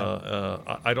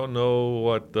 I don't know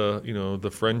what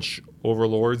the French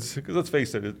overlords, because let's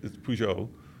face it, it's Peugeot,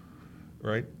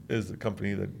 right? Is the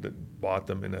company that bought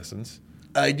them in essence.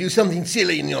 I do something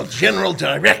silly in your general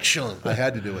direction. I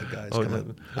had to do it, guys. Come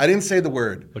on. I didn't say the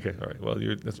word. Okay, all right. Well,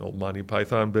 that's an old Monty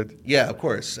Python bit. Yeah, of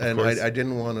course. I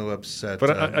didn't want to upset.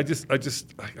 But I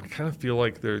kind of feel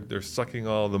like they're sucking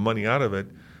all the money out of it,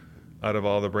 out of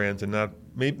all the brands, and not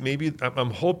maybe.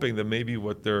 I'm hoping that maybe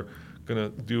what they're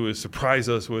going to do is surprise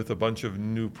us with a bunch of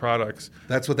new products.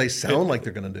 That's what they sound like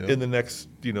they're going to do in the next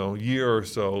year or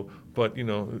so. But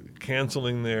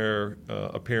canceling their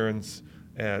appearance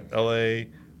at LA,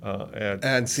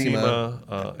 and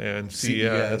SEMA, and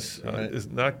CES right. is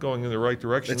not going in the right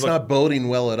direction. It's not boding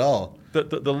well at all.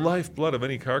 The lifeblood of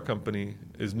any car company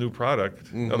is new product.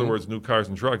 Mm-hmm. In other words, new cars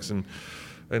and trucks. And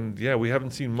And yeah, we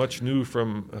haven't seen much new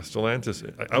from Stellantis.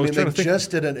 I mean, they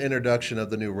just did an introduction of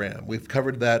the new Ram. We've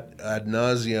covered that ad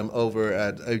nauseum over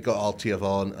at all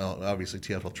TFL and obviously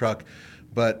TFL Truck,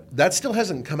 but that still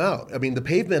hasn't come out. I mean, the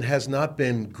pavement has not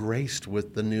been graced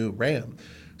with the new Ram.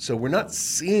 So we're not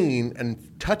seeing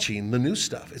and touching the new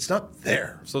stuff. It's not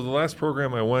there. So the last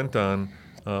program I went on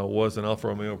was an Alfa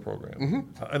Romeo program.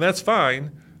 And that's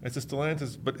fine. It's a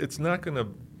Stellantis, but it's not going to,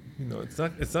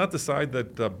 it's not the side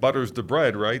that butters the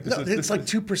bread, right? It's like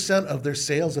 2% of their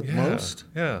sales at most.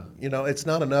 Yeah. It's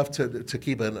not enough to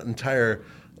keep an entire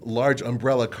large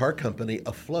umbrella car company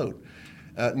afloat.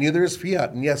 Neither is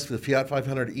Fiat. And yes, the Fiat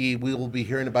 500e, we will be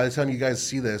hearing, by the time you guys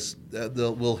see this,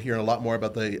 we'll hear a lot more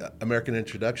about the American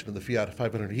introduction of the Fiat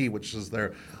 500e, which is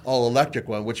their all-electric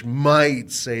one, which might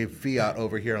save Fiat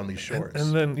over here on these shores.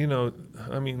 And then,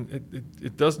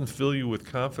 it doesn't fill you with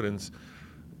confidence,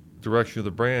 direction of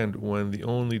the brand, when the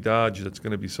only Dodge that's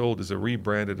going to be sold is a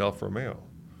rebranded Alfa Romeo.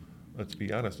 Let's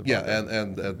be honest about that.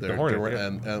 And the Hornet,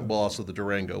 and also the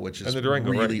Durango, which is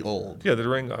Durango, really old. Yeah, the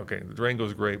Durango. Okay, the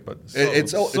Durango's great, but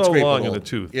it's great, long in the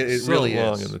tooth. It really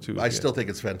is. In the tooth. I still think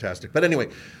it's fantastic. But anyway,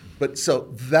 so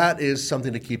that is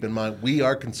something to keep in mind. We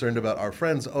are concerned about our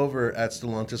friends over at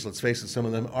Stellantis. Let's face it, some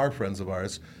of them are friends of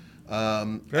ours.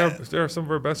 They are some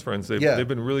of our best friends. They've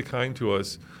been really kind to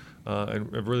us.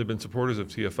 And have really been supporters of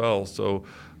TFL. So,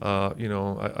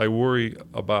 I worry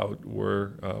about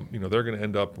where they're going to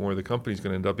end up and where the company's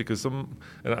going to end up, because we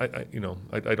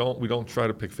don't try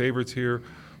to pick favorites here,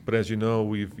 but as you know,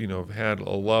 we've had a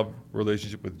love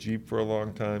relationship with Jeep for a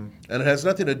long time, and it has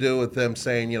nothing to do with them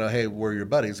saying hey, we're your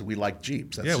buddies. We like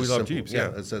Jeeps. That's we love simple. Jeeps. Yeah,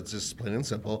 that's just plain and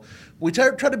simple. We try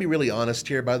to be really honest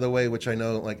here, by the way, which I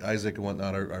know like Isaac and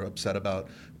whatnot are upset about,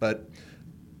 but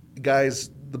guys.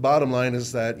 The bottom line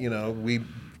is that, we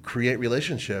create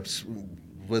relationships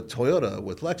with Toyota,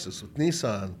 with Lexus, with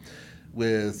Nissan,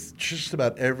 with just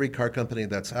about every car company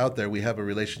that's out there. We have a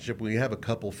relationship. We have a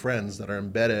couple friends that are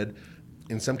embedded,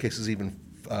 in some cases even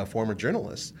former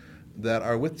journalists, that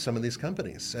are with some of these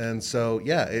companies. And so,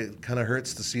 it kind of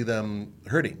hurts to see them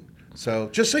hurting. So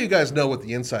just so you guys know what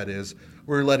the inside is,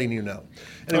 we're letting you know.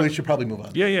 Anyway, we should probably move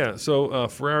on. Yeah. So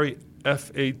Ferrari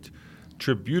F8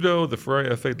 Tributo, the Ferrari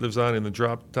F8 lives on in the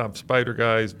drop-top Spider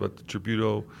guys, but the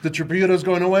Tributo... The Tributo's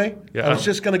going away? Yeah. I was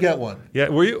just going to get one. Yeah,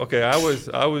 were you? Okay, I was...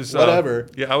 Whatever.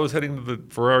 I was heading to the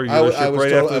Ferrari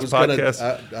dealership after this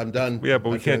podcast. I'm done. Yeah,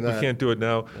 but we can't do it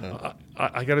now. No.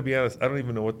 I got to be honest, I don't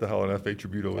even know what the hell an F8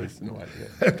 Tributo is. No idea.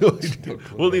 I have no idea.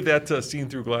 We'll leave that to Seen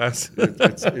Through Glass.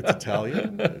 It's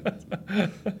Italian.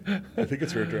 I think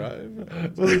it's rear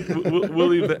drive. We'll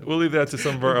leave that to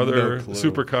some of our other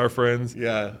supercar friends.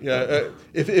 Yeah.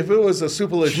 If it was a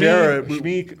Superleggera,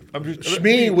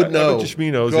 Shmee would know.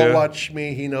 Shmee knows. Go watch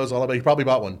Shmee. He knows all about it. He probably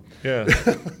bought one. Yeah.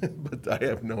 But I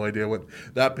have no idea what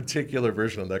that particular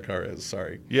version of that car is.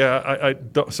 Sorry. Yeah,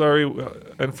 sorry.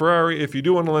 And Ferrari, if you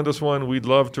do want to lend us one, we'd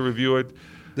love to review it.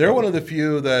 They're one of the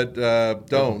few that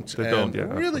don't. That don't, yeah.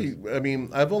 Really, I mean,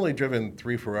 I've only driven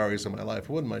 3 Ferraris in my life.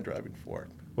 I wouldn't mind driving 4.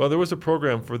 Well, there was a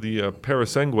program for the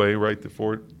Parasangue, right? The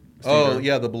Ford. Oh,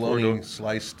 yeah, the bologna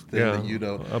sliced thing that you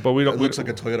don't. But we don't. It looks like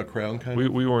a Toyota Crown kind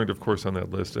of. We weren't, of course, on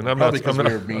that list, and I'm probably not.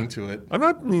 Because we were mean to it. I'm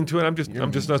not mean to it. I'm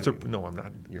just not. No, I'm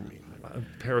not. You're mean.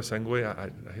 Parasangue.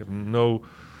 I have no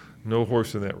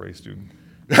horse in that race, dude.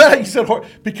 You said horse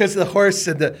because the horse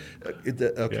said that.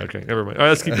 Okay. Yeah, okay, never mind. All right,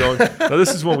 let's keep going. Now,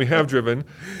 this is one we have driven,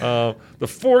 the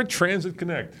Ford Transit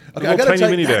Connect. Okay, I got to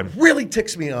tell you, that really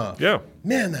ticks me off. Yeah.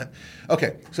 Man,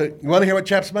 okay, so you want to hear what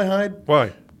chaps my hide?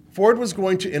 Why? Ford was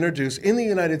going to introduce in the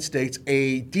United States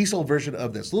a diesel version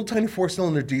of this. Little tiny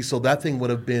 4-cylinder diesel. That thing would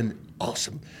have been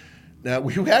awesome. Now,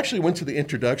 we actually went to the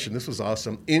introduction. This was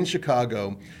awesome. In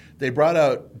Chicago, they brought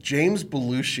out James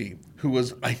Belushi, who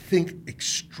was, I think,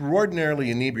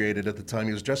 extraordinarily inebriated at the time.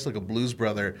 He was dressed like a blues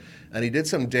brother, and he did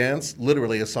some dance,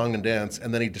 literally a song and dance,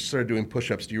 and then he just started doing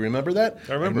push-ups. Do you remember that?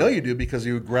 I remember. I know you do, because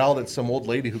you growled at some old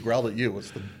lady who growled at you. It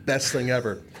was the best thing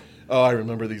ever. Oh, I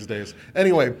remember these days.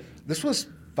 Anyway, this was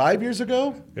 5 years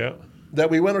ago? Yeah. That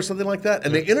we went or something like that.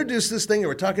 And they introduced this thing, and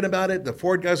we're talking about it. The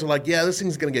Ford guys are like, yeah, this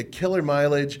thing's going to get killer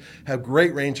mileage, have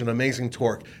great range and amazing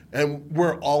torque. And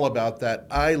we're all about that.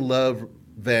 I love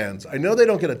vans. I know they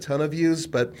don't get a ton of views,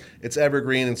 but it's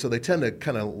evergreen, and so they tend to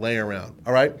kind of lay around,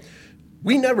 all right?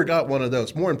 We never got one of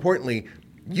those. More importantly,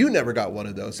 you never got one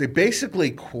of those. They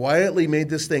basically quietly made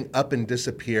this thing up and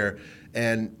disappear,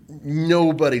 and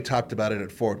nobody talked about it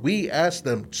at Ford. We asked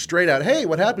them straight out, hey,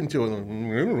 what happened to it? I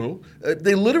don't know.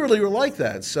 They literally were like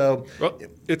that. So, well,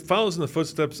 it follows in the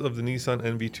footsteps of the Nissan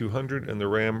NV200 and the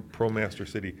Ram ProMaster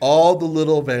City. All the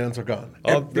little vans are gone.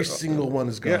 Every single one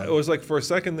is gone. Yeah, it was like for a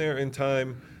second there in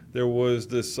time, there was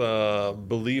this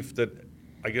belief that,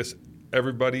 I guess,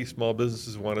 small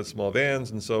businesses wanted small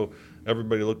vans, and so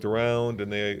everybody looked around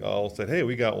and they all said, hey,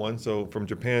 we got one. So from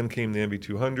Japan came the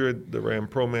MV200. The Ram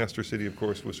ProMaster City, of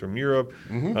course, was from Europe.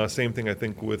 Same thing, I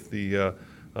think, with the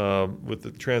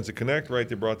Transit Connect, right?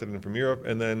 They brought that in from Europe,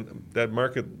 and then that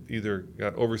market either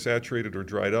got oversaturated or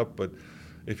dried up. But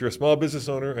if you're a small business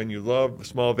owner and you love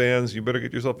small vans, you better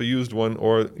get yourself a used one,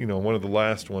 or one of the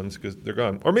last ones, because they're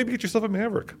gone. Or maybe get yourself a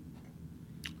Maverick.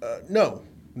 No.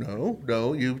 There are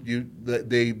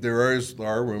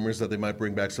rumors that they might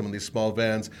bring back some of these small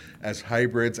vans as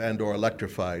hybrids and/or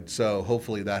electrified. So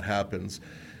hopefully that happens,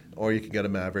 or you can get a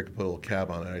Maverick and put a little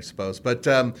cab on it, I suppose. But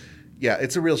yeah,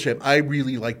 it's a real shame. I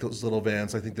really like those little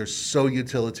vans. I think they're so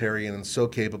utilitarian and so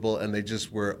capable, and they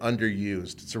just were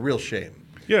underused. It's a real shame.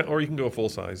 Yeah, or you can go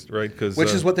full-sized, right?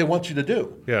 Which is what they want you to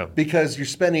do. Yeah. Because you're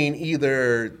spending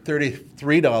either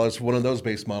 $33 for one of those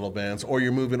base model vans, or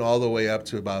you're moving all the way up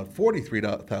to about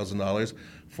 $43,000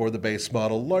 for the base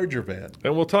model larger van.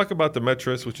 And we'll talk about the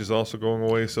Metris, which is also going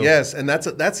away. So yes, and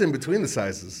that's in between the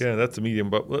sizes. Yeah, that's a medium,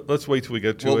 but let's wait till we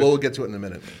get to it. We'll get to it in a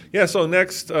minute. Yeah, so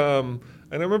next, and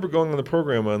I remember going on the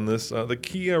program on this, the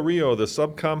Kia Rio, the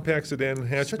subcompact sedan and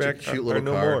hatchback, such a cute little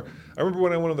no car. more. I remember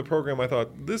when I went on the program, I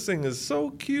thought, this thing is so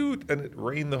cute, and it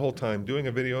rained the whole time. Doing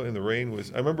a video in the rain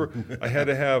was, I remember I had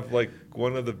to have like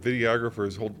one of the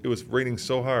videographers it was raining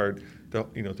so hard to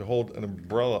hold an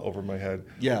umbrella over my head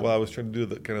while I was trying to do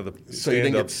the kind of the so you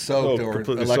didn't get soaked or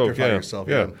electrify yourself.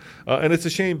 Yeah. And it's a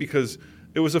shame because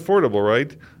it was affordable,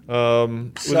 right?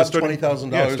 Sub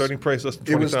 $20,000. Yeah, starting price less than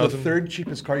 $20,000. It was the third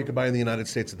cheapest car you could buy in the United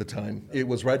States at the time. It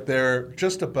was right there,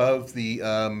 just above the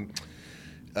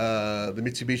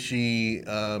Mitsubishi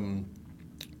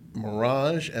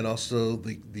Mirage and also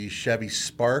the Chevy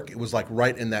Spark. It was like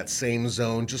right in that same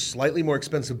zone, just slightly more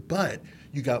expensive, but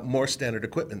you got more standard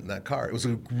equipment in that car. It was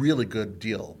a really good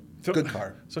deal. Good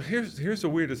car. So here's the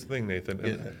weirdest thing,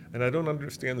 Nathan, and I don't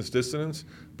understand this dissonance,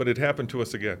 but it happened to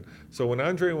us again. So when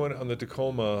Andre went on the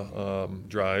Tacoma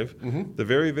drive, the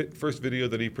very first video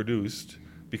that he produced,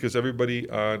 because everybody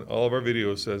on all of our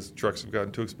videos says trucks have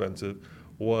gotten too expensive,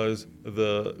 was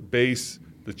the base,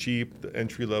 the cheap, the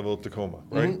entry-level Tacoma,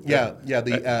 right?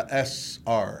 The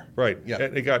SR. Right, yeah.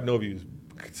 And it got no views.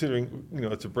 Considering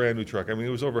it's a brand new truck. I mean, it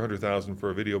was over 100,000 for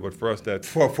a video, but for us that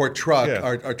for truck,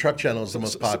 our truck channel is the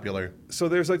most popular. So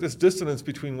there's like this dissonance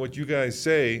between what you guys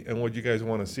say and what you guys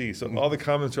want to see. So all the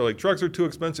comments are like, trucks are too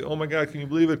expensive. Oh my God, can you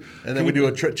believe it? And then we do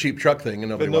a cheap truck thing, and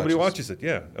nobody watches it.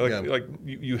 Yeah, like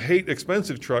you hate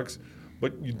expensive trucks,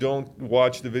 but you don't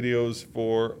watch the videos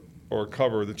for or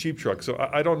cover the cheap trucks. So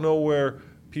I don't know where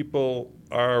people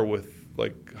are with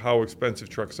like how expensive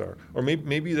trucks are, or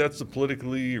maybe that's the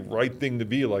politically right thing to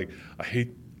be. Like, I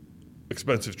hate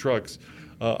expensive trucks,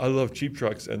 I love cheap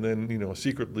trucks, and then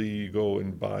secretly you go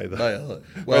and buy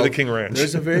the King Ranch.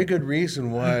 There's a very good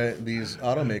reason why these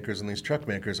automakers and these truck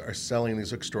makers are selling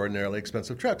these extraordinarily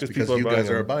expensive trucks, because you guys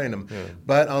are buying them. Yeah.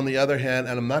 But on the other hand,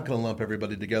 and I'm not going to lump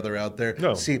everybody together out there.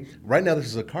 No. See, right now this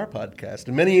is a car podcast,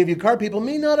 and many of you car people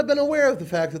may not have been aware of the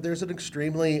fact that there's an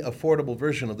extremely affordable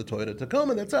version of the Toyota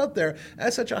Tacoma that's out there.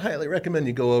 As such, I highly recommend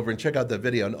you go over and check out that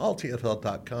video on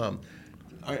alltfl.com.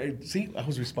 I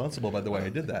was responsible by the way I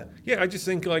did that. Yeah, I just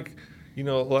think a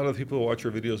lot of the people who watch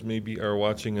our videos maybe are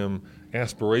watching them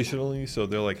aspirationally. So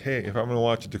they're like, hey, if I'm going to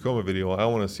watch a Tacoma video, I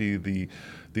want to see the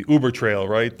Uber Trail,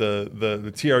 right? The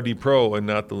TRD Pro and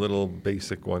not the little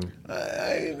basic one.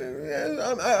 I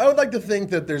would like to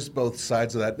think that there's both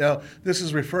sides of that. Now, this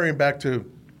is referring back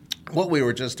to what we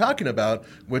were just talking about,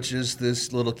 which is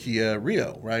this little Kia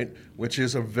Rio, right? Which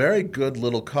is a very good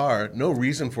little car. No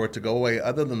reason for it to go away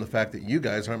other than the fact that you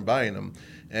guys aren't buying them.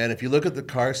 And if you look at the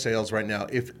car sales right now,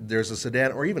 if there's a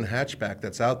sedan or even hatchback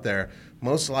that's out there,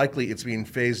 most likely it's being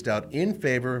phased out in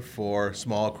favor for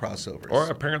small crossovers. Or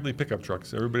apparently pickup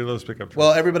trucks. Everybody loves pickup trucks.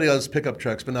 Well, everybody loves pickup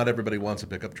trucks, but not everybody wants a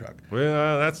pickup truck.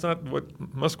 Well, that's not what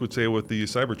Musk would say with the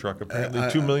Cybertruck.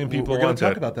 Apparently 2 million people want that. We're going to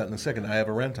talk about that in a second. I have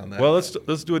a rant on that. Well, let's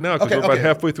do it now because we're about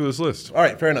halfway through this list. All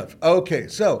right, fair enough. Okay,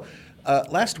 so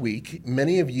last week,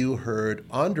 many of you heard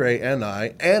Andre and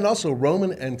I, and also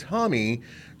Roman and Tommy,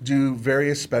 do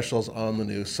various specials on the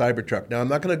new Cybertruck. Now, I'm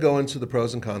not going to go into the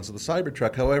pros and cons of the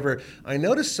Cybertruck. However, I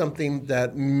noticed something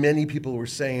that many people were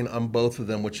saying on both of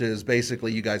them, which is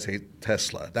basically you guys hate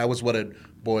Tesla. That was what it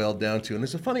boiled down to. And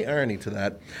there's a funny irony to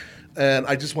that. And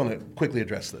I just want to quickly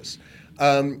address this.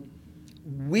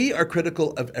 We are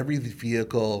critical of every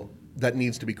vehicle that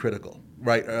needs to be critical,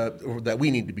 right? Or that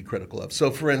we need to be critical of. So,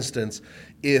 for instance,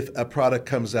 if a product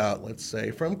comes out, let's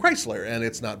say from Chrysler, and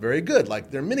it's not very good,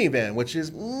 like their minivan, which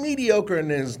is mediocre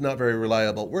and is not very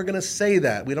reliable, we're going to say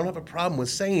that. We don't have a problem with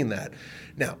saying that.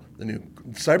 Now, the new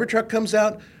Cybertruck comes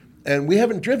out, and we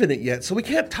haven't driven it yet, so we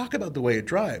can't talk about the way it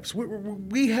drives.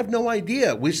 We have no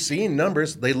idea. We've seen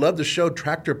numbers. They love to show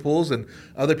tractor pulls, and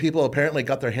other people apparently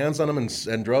got their hands on them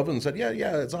and drove them and said, yeah,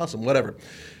 it's awesome, whatever.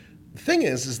 The thing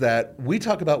is that we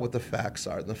talk about what the facts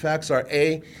are. The facts are,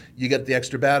 A, you get the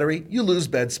extra battery, you lose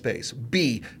bed space.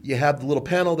 B, you have the little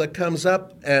panel that comes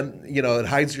up and, it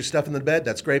hides your stuff in the bed.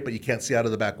 That's great, but you can't see out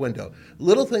of the back window.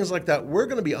 Little things like that we're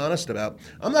going to be honest about.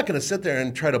 I'm not going to sit there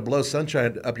and try to blow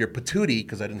sunshine up your patootie,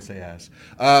 because I didn't say ass,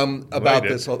 about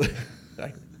this whole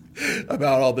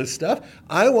about all this stuff.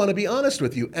 I want to be honest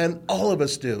with you, and all of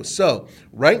us do. So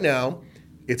right now,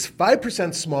 it's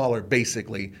 5% smaller,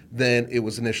 basically, than it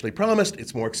was initially promised.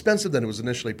 It's more expensive than it was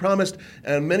initially promised.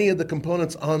 And many of the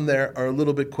components on there are a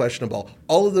little bit questionable.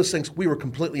 All of those things we were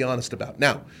completely honest about.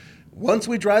 Now, once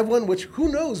we drive one, which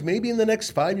who knows, maybe in the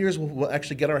next 5 years we'll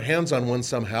actually get our hands on one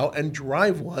somehow and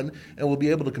drive one, and we'll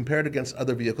be able to compare it against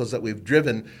other vehicles that we've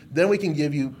driven. Then we can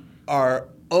give you our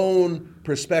own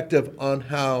perspective on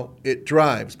how it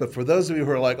drives. But for those of you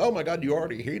who are like, oh my God, you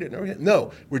already hate it.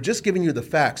 No, we're just giving you the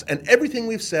facts. And everything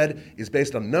we've said is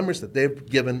based on numbers that they've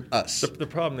given us. The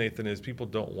problem, Nathan, is people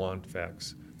don't want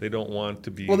facts. They don't want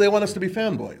to be... Well, they want us to be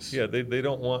fanboys. Yeah, they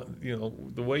don't want,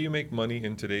 the way you make money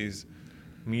in today's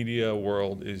media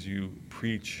world is you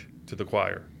preach to the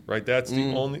choir, right? That's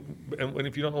the only, and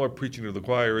if you don't know what preaching to the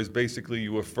choir is, basically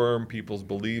you affirm people's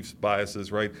beliefs,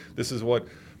 biases, right? This is what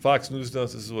Fox News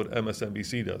does. This is what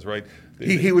MSNBC does, right?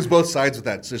 He was both sides with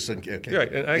that. Just okay.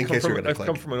 Right, and I've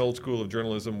come from an old school of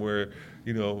journalism where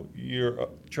you're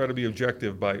try to be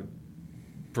objective by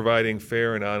providing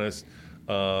fair and honest,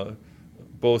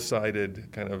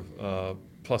 both-sided kind of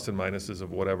plus and minuses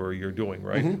of whatever you're doing,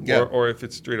 right? Mm-hmm, yeah. Or if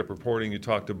it's straight up reporting, you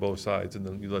talk to both sides and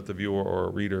then you let the viewer or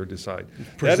a reader decide.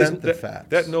 Present the facts.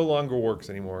 That no longer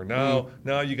works anymore.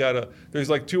 Now you gotta.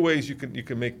 There's like two ways you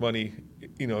can make money.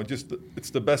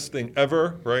 It's the best thing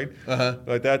ever, right?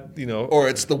 Like that, Or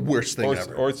it's the worst thing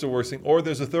ever. Or it's the worst thing. Or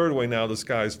there's a third way now. The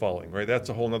sky's falling, right? That's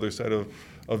a whole other set of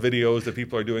videos that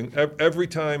people are doing. Every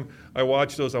time I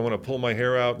watch those, I want to pull my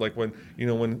hair out. Like when a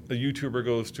YouTuber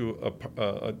goes to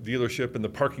a dealership and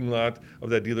the parking lot of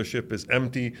that dealership is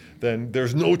empty, then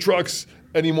there's no trucks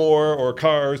anymore or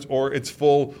cars, or it's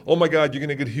full. Oh my God, you're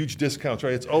going to get huge discounts,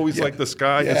 right? It's always like the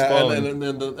sky is falling. And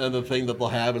the thing that they'll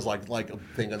have is like a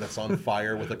thing that's on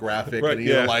fire with a graphic.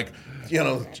 Right,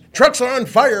 and trucks are on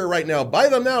fire right now. Buy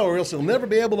them now, or else you'll never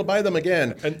be able to buy them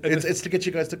again. And it's to get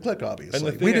you guys to click,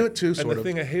 obviously. We do it too, sort of. And the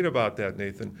thing I hate about that,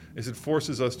 Nathan, is it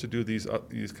forces us to do these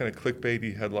kind of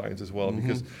clickbaity headlines as well.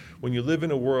 Because when you live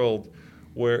in a world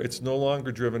where it's no longer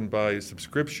driven by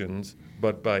subscriptions,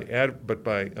 but by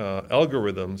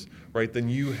algorithms, right? Then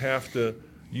you have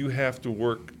to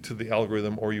work to the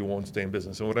algorithm, or you won't stay in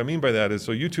business. And what I mean by that is,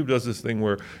 so YouTube does this thing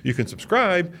where you can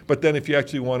subscribe, but then if you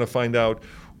actually want to find out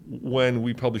when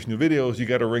we publish new videos, you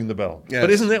got to ring the bell. Yes.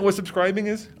 But isn't that what subscribing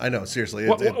is? I know, seriously.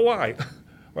 Why?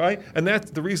 Right? And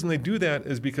that's the reason they do that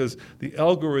is because the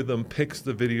algorithm picks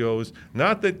the videos,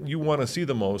 not that you want to see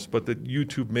the most, but that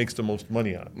YouTube makes the most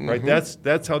money on, right?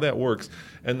 That's how that works.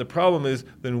 And the problem is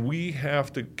then we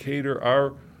have to cater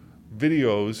our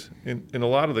videos in a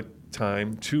lot of the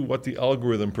time to what the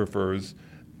algorithm prefers,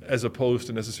 as opposed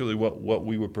to necessarily what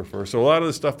we would prefer. So a lot of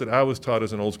the stuff that I was taught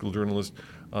as an old school journalist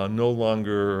no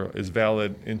longer is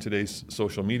valid in today's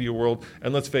social media world.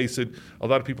 And let's face it, a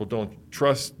lot of people don't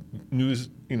trust news.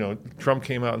 Trump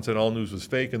came out and said all news was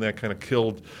fake, and that kind of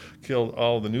killed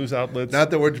all the news outlets.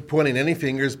 Not that we're pointing any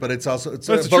fingers, but it's that's both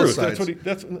the truth. sides.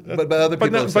 But other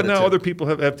people now other people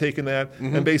have taken that,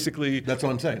 and basically that's what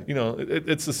I'm saying.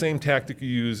 It's the same tactic you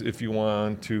use if you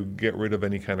want to get rid of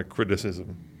any kind of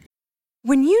criticism.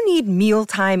 When you need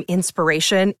mealtime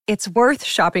inspiration, it's worth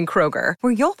shopping Kroger,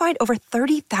 where you'll find over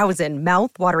 30,000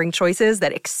 mouth-watering choices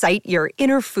that excite your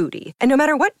inner foodie. And no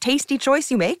matter what tasty choice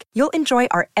you make, you'll enjoy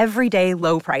our everyday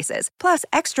low prices, plus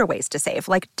extra ways to save,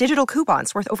 like digital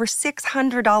coupons worth over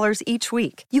 $600 each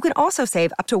week. You can also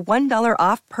save up to $1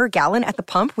 off per gallon at the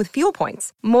pump with fuel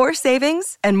points. More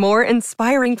savings and more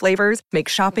inspiring flavors make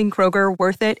shopping Kroger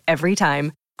worth it every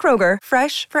time. Kroger,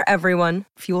 fresh for everyone.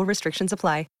 Fuel restrictions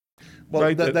apply. Well,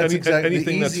 right? That's exactly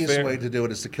the that's easiest fair. way to do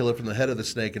it is to kill it from the head of the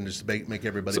snake and just make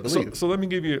everybody believe. So let me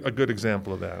give you a good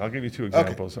example of that. I'll give you two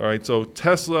examples. Okay. All right. So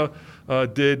Tesla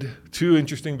did two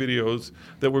interesting videos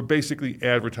that were basically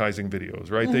advertising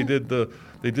videos. Right. They did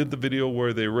the video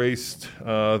where they raced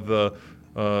the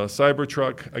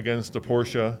Cybertruck against the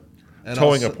Porsche.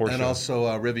 towing a Porsche. And also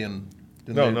Rivian.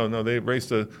 No. They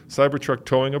raced a Cybertruck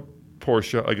towing a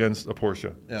Porsche against a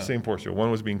Porsche. Yeah. Same Porsche.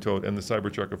 One was being towed, and the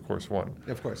Cybertruck, of course, won.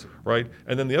 Of course. Right?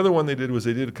 And then the other one they did was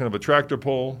they did kind of a tractor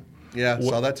pull. Yeah,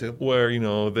 saw that too. Where,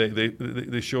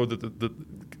 they showed that the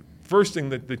first thing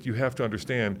that you have to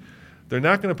understand, they're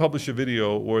not going to publish a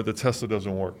video where the Tesla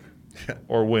doesn't work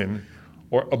or win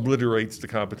or obliterates the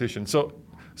competition. So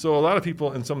a lot of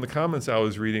people in some of the comments I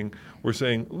was reading were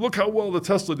saying, look how well the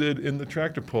Tesla did in the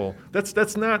tractor pull.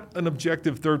 That's not an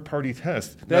objective third-party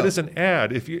test. That is an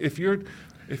ad. If you're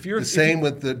the same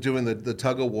with doing the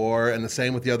tug of war, and the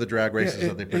same with the other drag races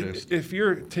that they produced. If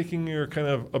you're taking your kind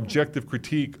of objective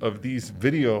critique of these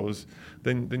videos,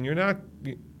 then you're not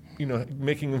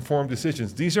making informed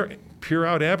decisions. These are pure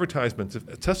out advertisements.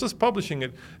 If Tesla's publishing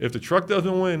it, if the truck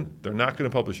doesn't win, they're not going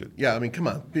to publish it. Yeah, I mean, come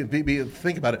on.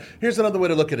 Think about it. Here's another way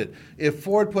to look at it. If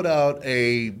Ford put out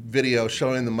a video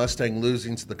showing the Mustang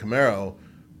losing to the Camaro,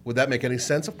 would that make any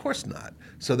sense? Of course not.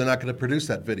 So they're not going to produce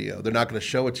that video. They're not going to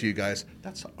show it to you guys.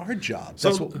 That's our job.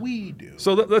 That's what we do.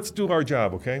 So let's do our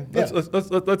job, okay?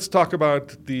 Let's talk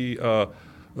about the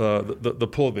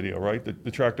pull video, right?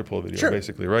 The tractor pull video,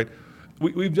 basically, right?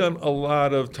 We've done a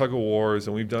lot of tug of wars,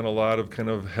 and we've done a lot of kind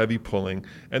of heavy pulling,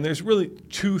 and there's really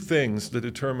two things that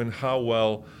determine how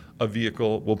well a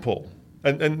vehicle will pull.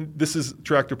 And this is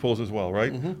tractor pulls as well,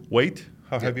 right? Mm-hmm. Weight,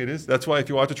 how heavy it is. That's why if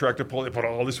you watch a tractor pull, they put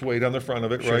all this weight on the front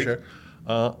of it, right? Sure.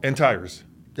 And tires.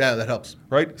 Yeah, that helps.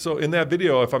 Right? So in that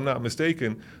video, if I'm not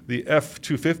mistaken, the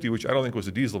F250, which I don't think was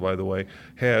a diesel, by the way,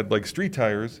 had like street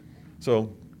tires,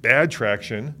 so bad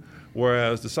traction.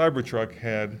 Whereas the Cybertruck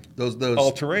had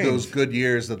all-terrain. Those good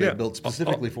years that they built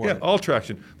specifically for it. Yeah, all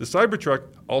traction. The Cybertruck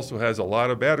also has a lot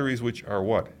of batteries, which are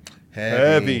what?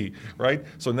 Heavy, right?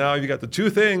 So now you got the two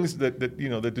things that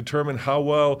determine how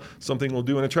well something will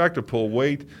do in a tractor pull: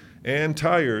 weight and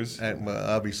tires. And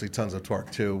obviously tons of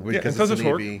torque too, because it's an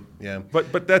torque. EV. Yeah.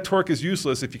 But that torque is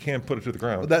useless if you can't put it to the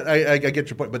ground. I get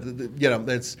your point, but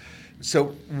that's.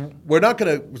 So we're not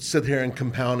going to sit here and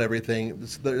compound everything.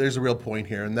 There's a real point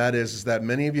here, and that is that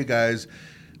many of you guys,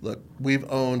 look, we've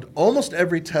owned almost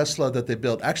every Tesla that they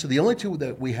built. Actually, the only two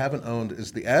that we haven't owned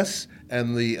is the S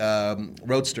and the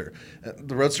Roadster.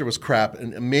 The Roadster was crap,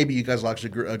 and maybe you guys will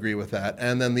actually agree with that.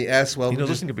 And then the S, well,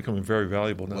 those things are becoming very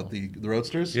valuable now. What, the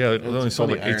Roadsters? Yeah, they only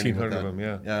sold like 1,800 of them.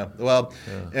 Yeah. Well,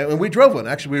 and we drove one.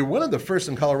 Actually, we were one of the first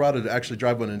in Colorado to actually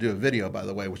drive one and do a video, by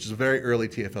the way, which is a very early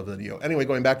TFL video. Anyway,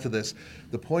 going back to this,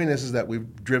 the point is that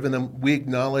we've driven them. We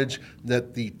acknowledge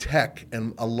that the tech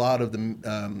and a lot of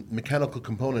the mechanical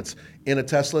components in a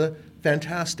Tesla,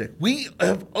 fantastic. We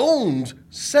have owned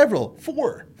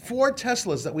four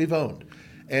Teslas that we've owned.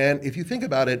 And if you think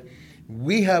about it,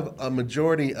 we have a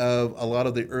majority of a lot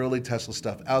of the early Tesla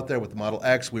stuff out there with the Model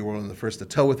X. We were one of the first to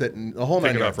tow with it and the whole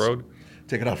Take it off-road?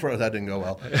 Take it off-road, that didn't go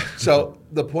well. So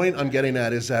the point I'm getting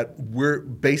at is that we're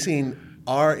basing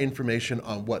our information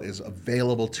on what is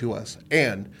available to us.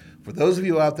 And for those of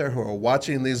you out there who are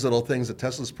watching these little things that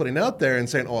Tesla's putting out there and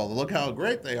saying, oh, look how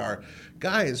great they are,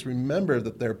 guys, remember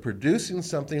that they're producing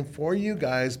something for you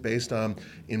guys based on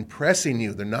impressing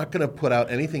you. They're not going to put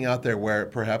out anything out there where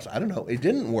perhaps, I don't know, it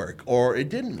didn't work or it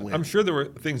didn't win. I'm sure there were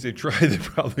things they tried that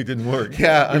probably didn't work.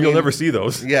 Yeah. You'll never see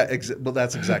those. Yeah, well,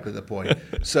 that's exactly the point.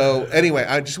 So anyway,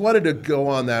 I just wanted to go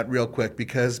on that real quick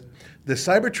because the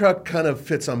Cybertruck kind of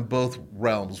fits on both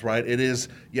realms, right? It is,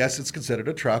 yes, it's considered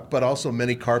a truck, but also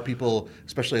many car people,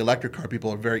 especially electric car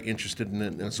people, are very interested in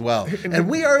it as well. And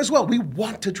we are as well. We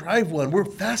want to drive one. We're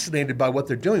fascinated by what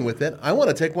they're doing with it. I want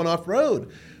to take one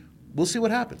off-road. We'll see what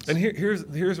happens. And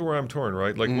here's where I'm torn,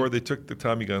 right? Like where they took the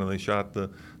Tommy gun and they shot the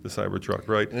Cybertruck,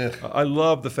 right? Yeah. I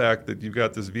love the fact that you've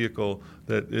got this vehicle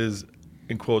that is,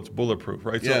 in quotes, bulletproof,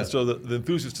 right? Yeah. So the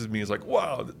enthusiast in me is like,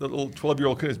 wow, the little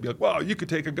 12-year-old kid is be like, wow, you could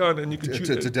take a gun and you could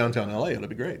shoot to downtown LA. It'll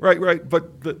be great. Right.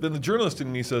 But then the journalist in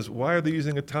me says, why are they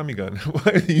using a Tommy gun?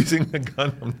 Why are they using a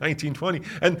gun from 1920?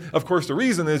 And of course, the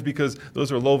reason is because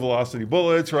those are low-velocity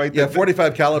bullets, right? Yeah,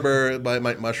 45 caliber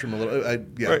might mushroom a little.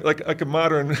 Yeah. Right, like a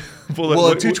modern bullet. Well,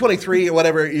 a 223 or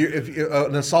whatever, if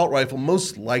an assault rifle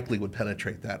most likely would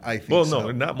penetrate that. I think. Well, so.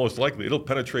 No, not most likely. It'll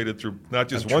penetrate it through not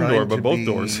just one door, but both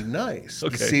doors. Nice.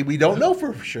 Okay. See, we don't know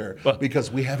for sure because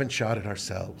we haven't shot it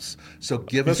ourselves. So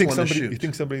give us one to shoot. You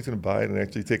think somebody's going to buy it and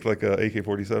actually take like a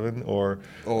AK-47 or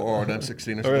an M16 or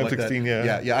something like that?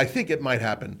 Yeah. Yeah. I think it might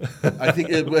happen. I think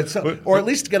or at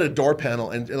least get a door panel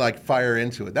and like fire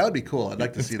into it. That would be cool. I'd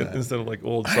like to see that instead of like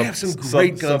old. I have some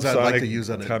great guns I'd like to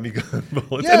use on it. Tommy gun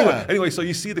bullets. Yeah. Anyway, so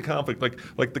you see the conflict.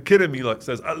 Like the kid in me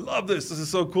says, "I love this. This is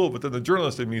so cool." But then the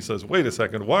journalist in me says, "Wait a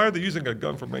second. Why are they using a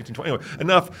gun from 1920?" Anyway,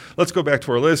 enough. Let's go back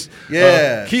to our list. Yeah.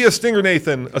 Yes. Kia Stinger,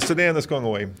 Nathan, a sedan that's going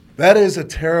away. That is a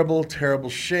terrible, terrible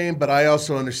shame, but I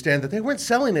also understand that they weren't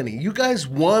selling any. You guys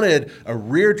wanted a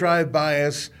rear drive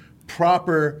bias,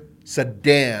 proper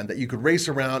sedan that you could race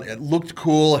around. It looked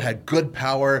cool, it had good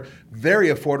power, very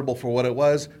affordable for what it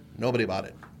was. Nobody bought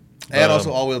it. And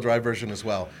also all-wheel drive version as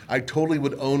well. I totally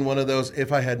would own one of those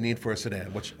if I had need for a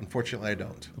sedan, which unfortunately I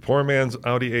don't. The poor man's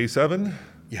Audi A7.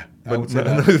 Yeah, But I would say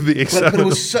neither that. the A7. But it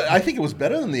was I think it was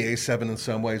better than the A7 in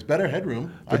some ways. Better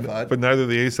headroom, I thought. But neither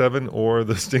the A7 or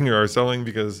the Stinger are selling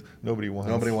because nobody wants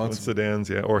them. sedans,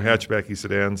 or hatchbacky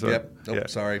sedans. Yep. Nope, yeah.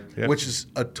 sorry. Yeah. Which is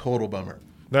a total bummer.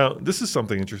 Now, this is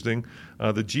something interesting.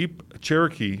 The Jeep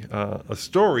Cherokee, a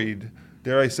storied,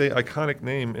 dare I say, iconic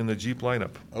name in the Jeep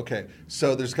lineup. Okay,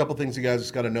 so there's a couple things you guys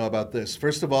just got to know about this.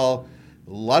 First of all,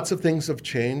 lots of things have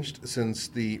changed since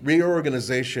the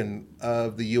reorganization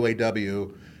of the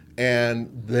UAW and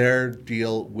their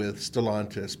deal with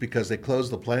Stellantis, because they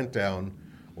closed the plant down.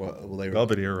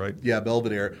 Belvedere, right? Yeah,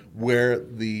 Belvedere, where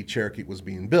the Cherokee was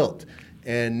being built.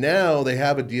 And now they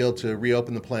have a deal to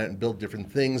reopen the plant and build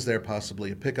different things there,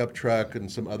 possibly a pickup truck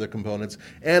and some other components,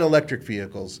 and electric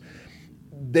vehicles.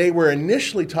 They were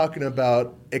initially talking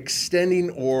about extending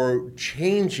or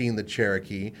changing the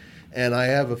Cherokee, and I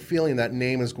have a feeling that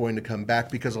name is going to come back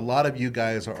because a lot of you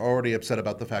guys are already upset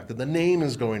about the fact that the name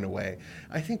is going away.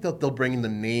 I think that they'll bring the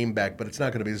name back, but it's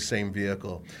not going to be the same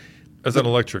vehicle. As an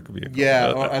electric vehicle.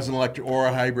 Yeah, or as an electric or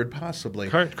a hybrid, possibly.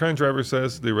 Current Driver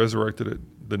says they resurrected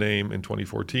the name in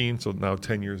 2014, so now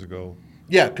 10 years ago.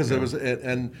 Yeah, because it was,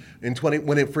 and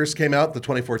when it first came out, the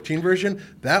 2014 version,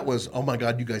 that was, oh my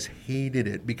God, you guys hated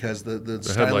it because the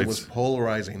styling was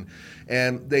polarizing,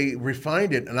 and they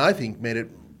refined it, and I think made it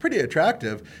pretty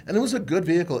attractive, and it was a good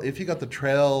vehicle. If you got the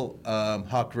Trail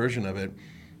Hawk version of it,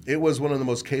 it was one of the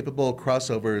most capable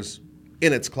crossovers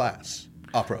in its class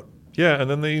off-road. Yeah, and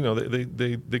then they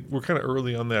were kind of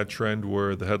early on that trend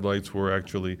where the headlights were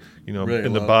actually, Really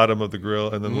in the bottom of the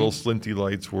grill, and then little slinty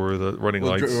lights were the running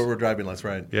lights. Were driving lights,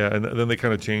 right? Yeah, and then they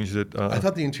kind of changed it. I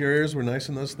thought the interiors were nice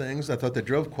in those things. I thought they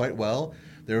drove quite well.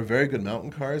 They were very good mountain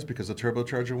cars because the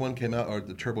turbocharger one came out, or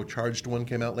the turbocharged one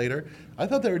came out later. I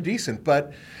thought they were decent,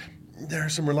 but there are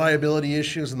some reliability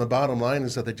issues, and the bottom line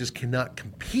is that they just cannot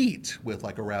compete with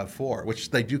like a RAV4, which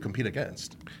they do compete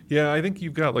against. Yeah, I think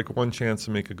you've got like one chance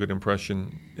to make a good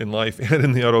impression in life and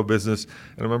in the auto business.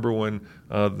 And I remember when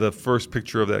the first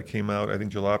picture of that came out, I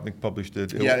think Jalopnik published it.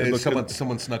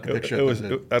 Someone snuck a picture. It was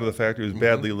out of the factory. It was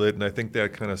badly lit, and I think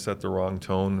that kind of set the wrong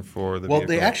tone for the vehicle.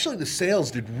 vehicle. The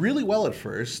sales did really well at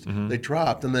first. They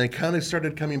dropped, and they kind of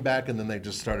started coming back, and then they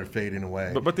just started fading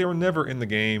away. But they were never in the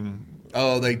game.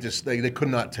 Oh, they could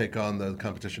not take on the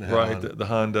competition head on. Right, the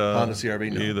Honda CR-V,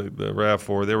 no. the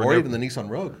RAV4. They were or even the Nissan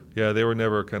Rogue. Yeah, they were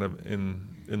never kind of in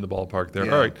the ballpark there.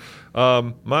 Yeah. All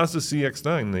right, Mazda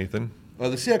CX-9, Nathan. Well,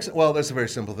 that's a very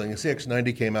simple thing. The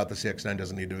CX-90 came out. The CX-9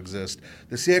 doesn't need to exist.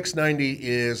 The CX-90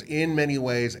 is, in many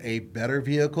ways, a better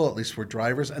vehicle, at least for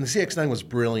drivers. And the CX-9 was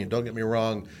brilliant. Don't get me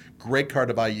wrong. Great car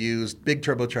to buy used. Big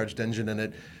turbocharged engine in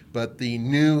it. But the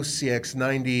new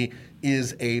CX-90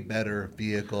 is a better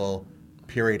vehicle,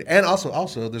 period. And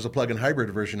also, there's a plug-in hybrid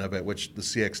version of it, which the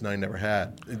CX-9 never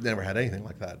had. It never had anything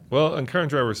like that. Well, and Current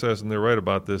Driver says, and they're right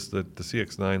about this, that the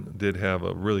CX-9 did have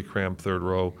a really cramped third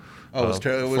row. Oh,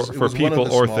 it was for people one of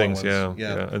the or things, ones.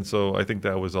 Yeah. And so I think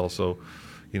that was also,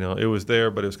 it was there,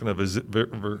 but it was kind of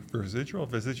visual.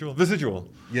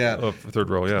 Yeah. Of third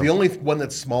row, yeah. The only one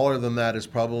that's smaller than that is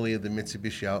probably the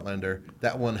Mitsubishi Outlander.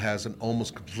 That one has an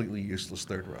almost completely useless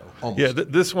third row. Almost. Yeah,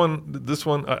 this one,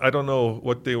 I don't know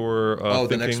what they were thinking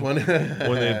the next one?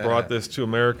 when they brought this to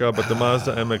America, but the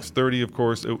Mazda MX-30, of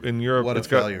course, in Europe, What a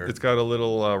failure. It's got a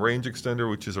little range extender,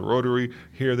 which is a rotary.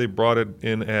 Here they brought it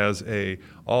in as a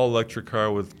all-electric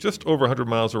car with just over 100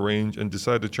 miles of range and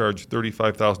decided to charge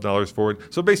 $35,000 for it.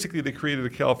 So basically, they created a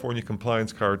California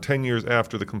compliance car 10 years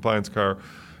after the compliance car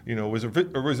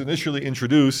was initially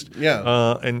introduced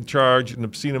and charged an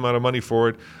obscene amount of money for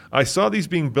it. I saw these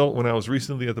being built when I was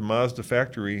recently at the Mazda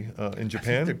factory in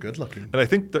Japan. I think they're good looking. And I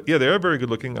think, they are very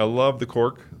good looking. I love the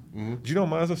cork. Mm-hmm. Did you know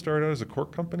Mazda started out as a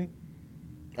cork company?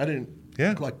 I didn't.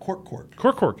 Yeah. Like cork.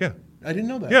 Cork, yeah. I didn't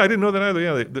know that. Yeah, I didn't know that either.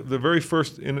 Yeah, the very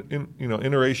first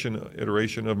iteration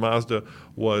of Mazda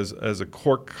was as a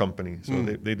cork company. So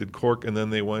they did cork, and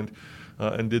then they went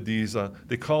and did these.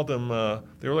 They called them.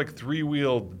 They were like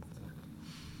three-wheeled.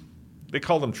 They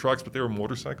called them trucks, but they were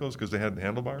motorcycles because they had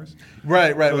handlebars.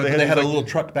 Right. So they had a little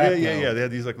truck back. Yeah. They had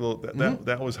these like little.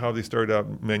 That was how they started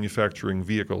out manufacturing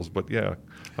vehicles. But yeah,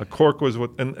 a cork was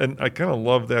what, and I kind of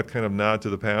love that kind of nod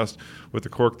to the past with the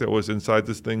cork that was inside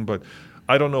this thing. But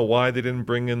I don't know why they didn't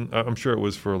bring in. I'm sure it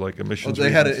was for like emissions. Well,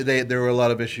 reasons. there were a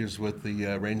lot of issues with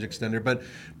the range extender, but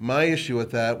my issue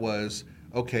with that was,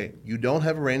 okay, you don't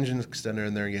have a range extender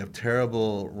in there. You have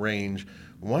terrible range.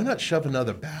 Why not shove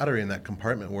another battery in that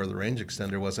compartment where the range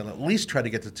extender was, and at least try to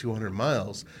get to 200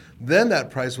 miles? Then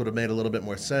that price would have made a little bit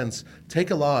more sense.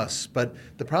 Take a loss, but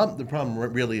the problem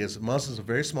really is Mazda is a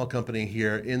very small company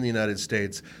here in the United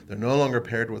States. They're no longer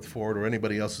paired with Ford or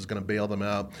anybody else who's going to bail them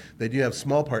out. They do have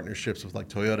small partnerships with like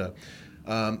Toyota.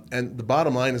 And the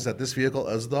bottom line is that this vehicle,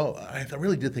 as though I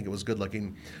really did think it was good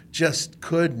looking, just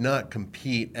could not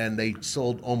compete, and they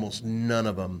sold almost none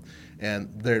of them. And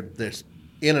they're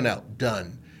in and out,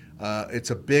 done.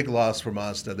 It's a big loss for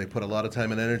Mazda. They put a lot of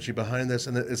time and energy behind this,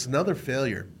 and it's another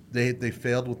failure. They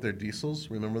failed with their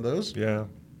diesels. Remember those? Yeah.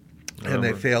 And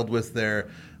they failed with their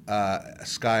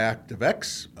Skyactiv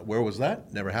X. Where was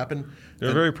that? Never happened.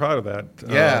 They're very proud of that.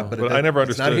 Yeah, but I never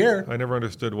understood. It's not here. I never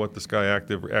understood what the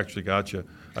Skyactiv actually got you.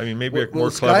 I mean, maybe more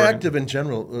Skyactiv clever. in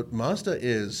general, Mazda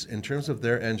is, in terms of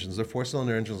their engines, their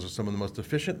four-cylinder engines are some of the most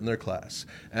efficient in their class,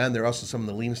 and they're also some of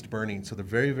the leanest burning. So they're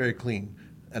very, very clean.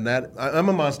 And that I'm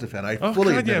a Mazda fan. I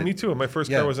fully admit it. Me too. My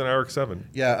first car was an RX-7.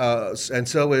 Yeah, and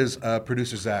so is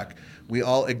producer Zach. We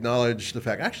all acknowledge the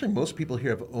fact. Actually, most people here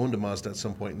have owned a Mazda at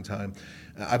some point in time.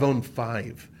 I've owned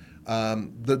 5.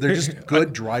 They're just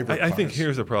good driver cars. I think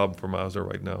here's the problem for Mazda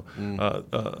right now.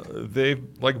 They've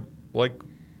like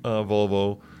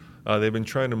Volvo. They've been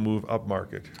trying to move up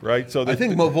market, right? So I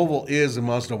think Volvo is and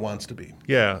Mazda wants to be.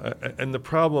 Yeah, and the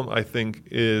problem I think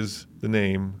is the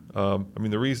name. I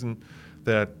mean, the reason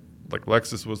that like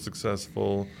Lexus was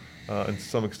successful, and to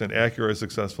some extent Acura is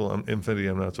successful. Infiniti,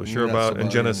 I'm not so sure about, and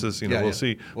Genesis, we'll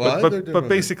see. Well, but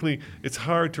basically, it's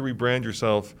hard to rebrand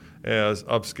yourself as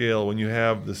upscale when you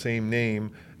have the same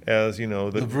name as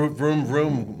the Vroom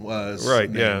Vroom was right.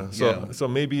 Name. Yeah. So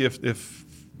maybe if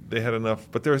they had enough,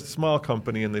 but they're a small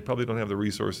company and they probably don't have the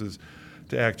resources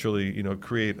to actually,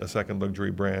 create a second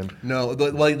luxury brand. No,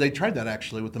 well, they tried that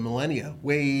actually with the Millennia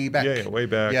way back. Yeah, way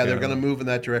back. Yeah, they're going to move in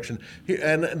that direction.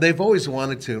 And they've always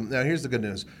wanted to. Now, here's the good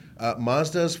news.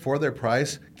 Mazdas, for their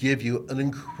price, give you an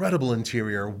incredible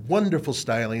interior, wonderful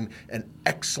styling, and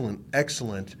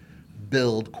excellent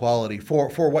build quality for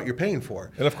what you're paying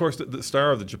for. And, of course, the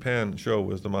star of the Japan show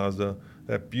was the Mazda.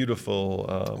 That beautiful...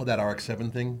 that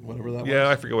RX-7 thing, whatever that was? Yeah,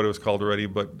 I forget what it was called already,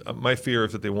 but my fear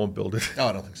is that they won't build it. Oh,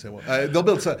 I don't think so. They'll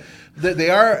build some... They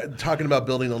are talking about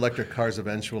building electric cars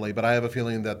eventually, but I have a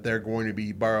feeling that they're going to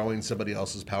be borrowing somebody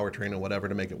else's powertrain or whatever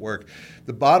to make it work.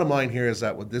 The bottom line here is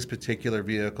that with this particular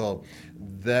vehicle,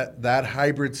 that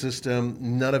hybrid system,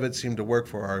 none of it seemed to work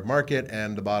for our market,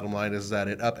 and the bottom line is that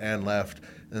it up and left,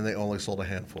 and they only sold a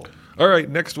handful. All right,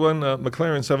 next one,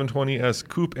 McLaren 720S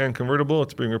Coupe and Convertible.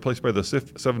 It's being replaced by the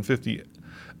 750S,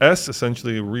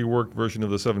 essentially a reworked version of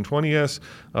the 720S.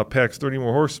 Packs 30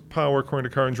 more horsepower, according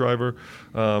to Car and Driver,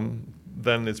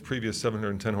 than its previous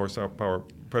 710 horsepower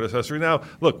predecessor. Now,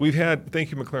 look,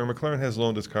 thank you, McLaren. McLaren has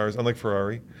loaned us cars, unlike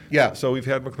Ferrari. Yeah. So we've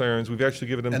had McLarens. We've actually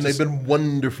given them and they've been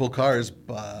wonderful cars,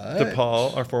 but... to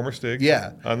Paul, our former Stig,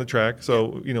 on the track.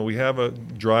 So, we have a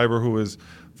driver who is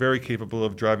very capable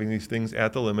of driving these things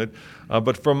at the limit.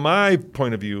 But from my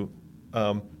point of view,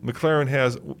 McLaren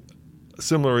has a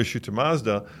similar issue to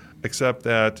Mazda, except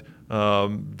that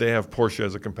they have Porsche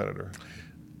as a competitor.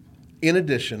 In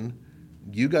addition,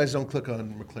 you guys don't click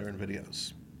on McLaren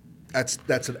videos. That's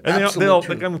an and absolute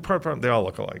truth. They all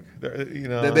look alike.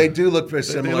 They do look very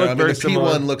similar. Look very the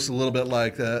similar. P1 looks a little bit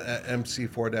like the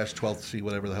MC4-12C,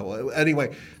 whatever the hell.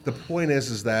 Anyway, the point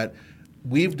is that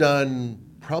we've done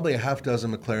probably a half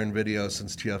dozen McLaren videos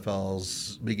since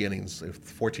TFL's beginnings,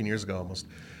 14 years ago almost.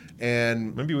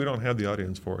 And maybe we don't have the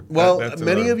audience for it. Well,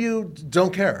 many of you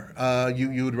don't care.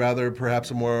 You would rather perhaps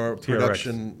a more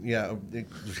production,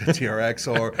 TRX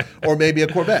or maybe a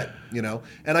Corvette,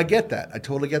 And I get that. I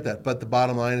totally get that. But the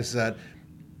bottom line is that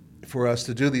for us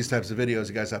to do these types of videos,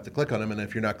 you guys have to click on them. And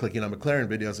if you're not clicking on McLaren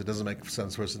videos, it doesn't make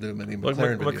sense for us to do many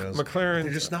McLaren videos. McLaren,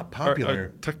 they're just not popular. Are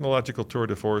technological tour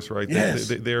de force, right? Yes.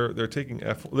 They're taking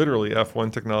literally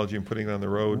F1 technology and putting it on the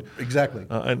road. Exactly.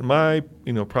 And my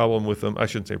problem with them, I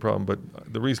shouldn't say problem, but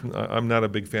the reason I'm not a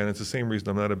big fan, it's the same reason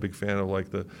I'm not a big fan of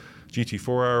like the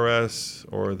GT4 RS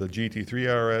or the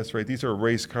GT3 RS, right? These are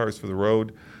race cars for the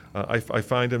road. I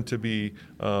find them to be,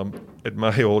 at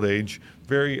my old age,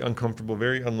 very uncomfortable,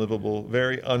 very unlivable,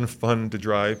 very unfun to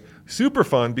drive. Super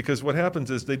fun because what happens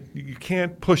is you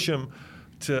can't push them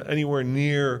to anywhere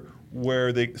near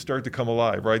where they start to come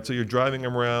alive, right? So you're driving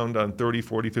them around on 30,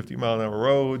 40, 50 mile an hour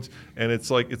roads, and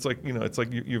it's like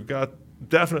you've got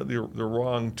definitely the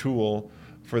wrong tool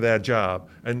for that job.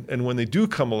 And when they do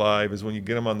come alive is when you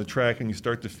get them on the track and you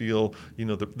start to feel,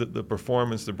 the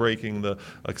performance, the braking, the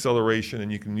acceleration,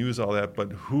 and you can use all that.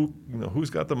 But who's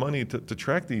got the money to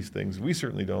track these things? We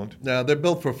certainly don't. No, they're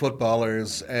built for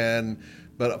footballers,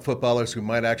 but footballers who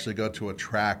might actually go to a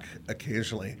track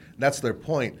occasionally. That's their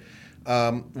point.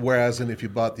 Whereas if you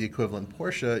bought the equivalent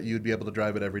Porsche, you'd be able to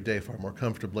drive it every day far more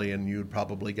comfortably, and you'd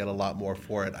probably get a lot more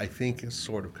for it, I think is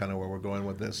sort of kind of where we're going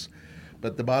with this.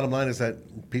 But the bottom line is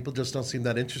that people just don't seem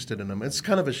that interested in them. It's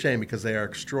kind of a shame because they are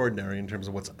extraordinary in terms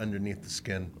of what's underneath the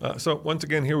skin. So once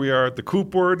again, here we are at the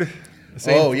coupe word.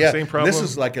 Same problem. This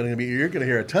is like going to be, you're going to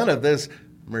hear a ton of this.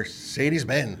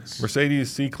 Mercedes-Benz. Mercedes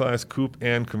C-Class coupe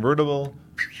and convertible.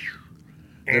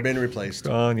 They're being replaced.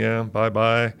 Gone, yeah,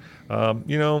 bye-bye.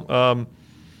 The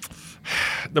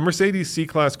Mercedes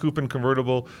C-Class coupe and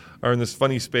convertible are in this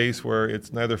funny space where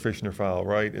it's neither fish nor fowl,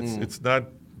 right? It's not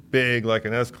big like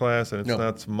an S-Class, and it's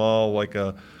not small like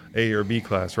a or B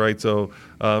class, right? So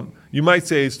you might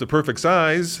say it's the perfect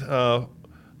size, not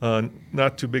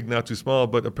too big, not too small,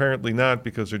 but apparently not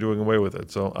because they're doing away with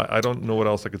it. So I don't know what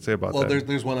else I could say about that. Well,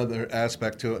 there's one other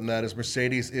aspect to it, and that is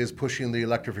Mercedes is pushing the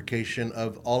electrification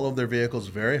of all of their vehicles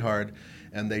very hard,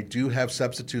 and they do have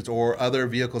substitutes or other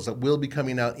vehicles that will be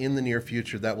coming out in the near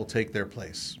future that will take their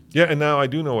place. Yeah, and now I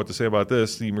do know what to say about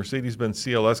this, the Mercedes-Benz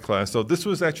CLS class. So this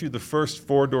was actually the first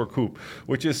four-door coupe,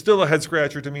 which is still a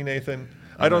head-scratcher to me, Nathan.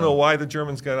 I don't know why the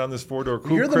Germans got on this four-door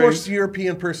coupe You're the craze. most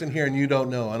European person here, and you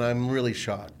don't know, and I'm really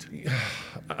shocked.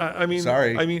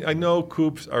 Sorry. I know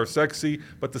coupes are sexy,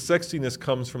 but the sexiness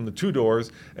comes from the two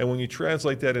doors, and when you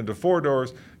translate that into four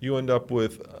doors, you end up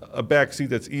with a back seat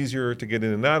that's easier to get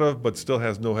in and out of, but still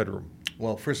has no headroom.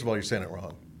 Well, first of all, you're saying it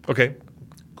wrong. Okay.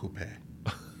 Coupe.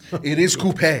 It is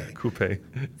coupe. Coupe.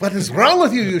 What is wrong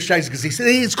with you Scheissgesicht?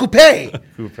 It's coupe.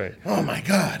 Coupe. Oh, my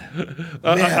God.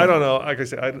 I don't know. Like I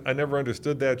said, I never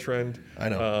understood that trend. I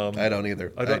know. I don't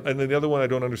either. And then the other one I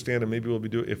don't understand, and maybe we'll be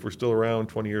doing, if we're still around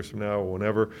 20 years from now or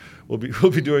whenever, we'll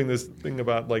be doing this thing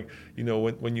about, like,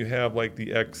 when you have like the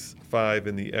X5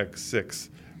 and the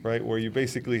X6. Right, where you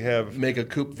basically make a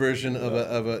coupe version of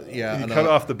a You cut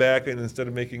off the back, and instead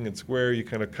of making it square, you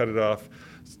kind of cut it off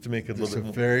to make it a little bit more.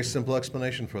 There's a very simple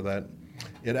explanation for that.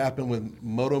 It happened with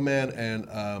Motoman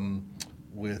and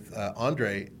with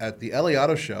Andre at the LA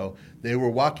Auto Show. They were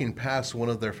walking past one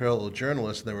of their fellow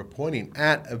journalists, and they were pointing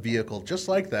at a vehicle just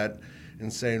like that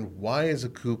and saying, why is a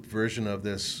coupe version of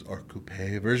this, or coupe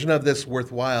version of this,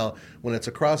 worthwhile when it's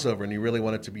a crossover and you really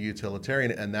want it to be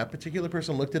utilitarian? And that particular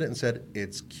person looked at it and said,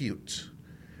 it's cute.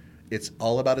 It's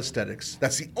all about aesthetics.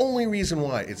 That's the only reason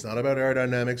why. It's not about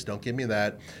aerodynamics. Don't give me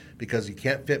that, because you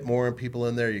can't fit more people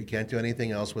in there. You can't do anything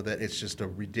else with it. It's just a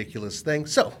ridiculous thing.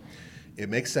 So it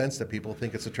makes sense that people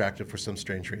think it's attractive for some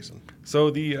strange reason.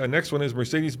 So the next one is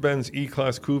Mercedes-Benz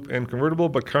E-Class Coupe and Convertible,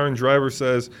 but Car and Driver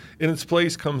says in its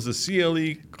place comes the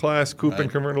CLE Class Coupe and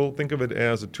Convertible. Think of it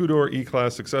as a two-door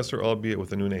E-Class successor, albeit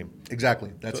with a new name.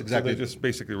 Exactly. That's exactly. So they're just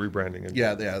basically rebranding it.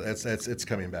 Yeah. It's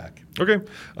coming back. Okay.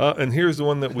 And here's the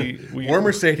one that we more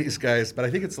Mercedes, guys, but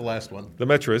I think it's the last one. The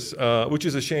Metris, which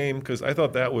is a shame because I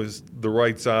thought that was the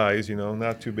right size,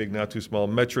 not too big, not too small.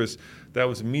 Metris, that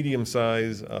was a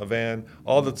medium-size van.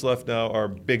 All that's left now are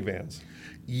big vans.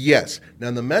 Yes.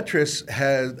 Now, the Metris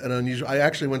had an unusual... I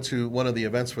actually went to one of the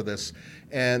events for this,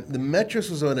 and the Metris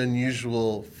was an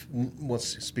unusual...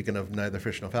 speaking of neither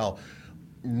fish nor fowl,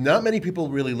 not many people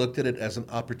really looked at it as an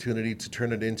opportunity to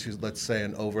turn it into, let's say,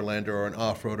 an overlander or an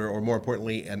off-roader, or more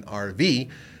importantly, an RV,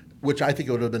 which I think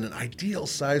it would have been an ideal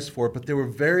size for it, but there were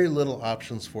very little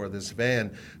options for this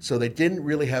van. So they didn't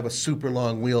really have a super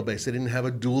long wheelbase. They didn't have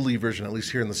a dually version, at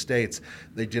least here in the States.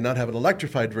 They did not have an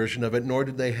electrified version of it, nor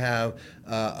did they have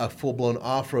a full-blown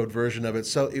off-road version of it.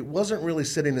 So it wasn't really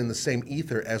sitting in the same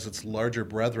ether as its larger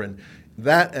brethren.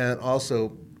 That, and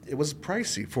also, it was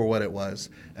pricey for what it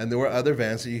was. And there were other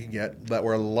vans that you could get that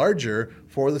were larger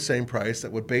for the same price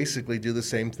that would basically do the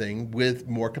same thing with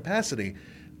more capacity.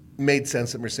 Made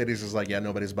sense that Mercedes is like, yeah,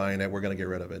 nobody's buying it. We're going to get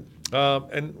rid of it.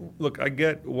 And look, I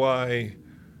get why,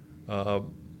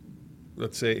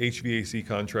 let's say, HVAC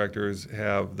contractors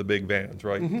have the big vans,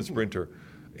 right? Mm-hmm. The Sprinter.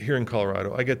 Here in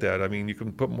Colorado, I get that. I mean, you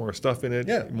can put more stuff in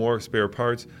it, more spare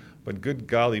parts. But good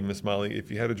golly, Miss Molly,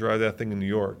 if you had to drive that thing in New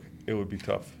York, it would be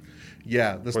tough.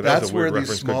 Yeah, that's where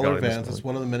these smaller vans, that's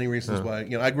one of the many reasons why.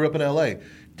 I grew up in L.A.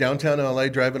 Downtown L.A.,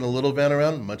 driving a little van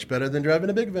around, much better than driving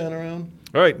a big van around.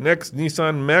 All right, next,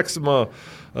 Nissan Maxima.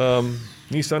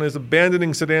 Nissan is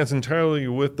abandoning sedans entirely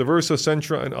with the Versa,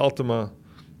 Sentra, and Altima.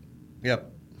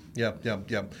 Yep.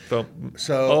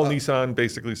 So all Nissan,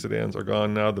 basically, sedans are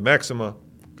gone now. The Maxima,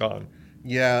 gone.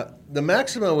 Yeah, the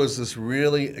Maxima was this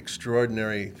really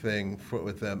extraordinary thing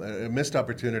with them, a missed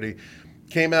opportunity.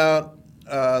 Came out,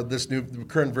 this new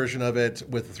current version of it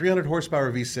with a 300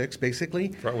 horsepower V6,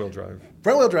 basically. Front-wheel drive.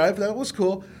 Front-wheel drive, that was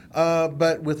cool,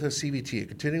 but with a CVT, a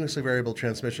continuously variable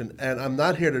transmission. And I'm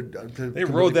not here to they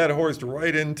rode that horse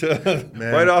right into,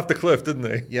 right off the cliff, didn't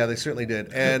they? Yeah, they certainly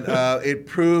did. And it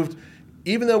proved,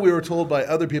 even though we were told by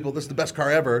other people this is the best car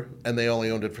ever, and they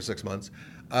only owned it for 6 months,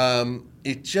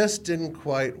 it just didn't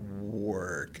quite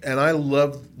work. And I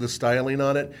loved the styling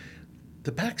on it.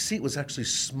 The back seat was actually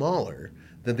smaller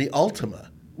than the Altima,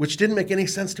 which didn't make any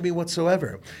sense to me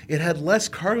whatsoever. It had less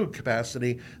cargo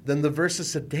capacity than the Versa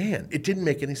sedan. It didn't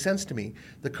make any sense to me.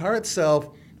 The car itself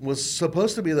was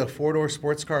supposed to be the four-door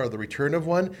sports car or the return of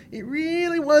one. It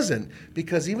really wasn't,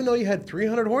 because even though you had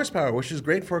 300 horsepower, which is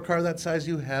great for a car that size,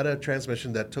 you had a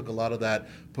transmission that took a lot of that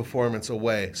performance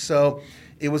away. So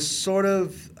it was sort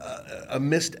of a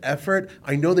missed effort.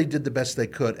 I know they did the best they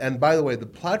could. And by the way, the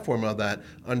platform of that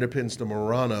underpins the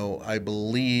Murano. I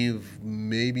believe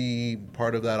maybe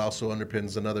part of that also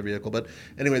underpins another vehicle. But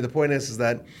anyway, the point is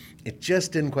that it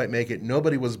just didn't quite make it.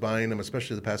 Nobody was buying them,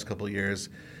 especially the past couple of years.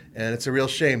 And it's a real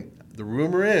shame. The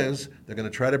rumor is they're going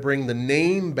to try to bring the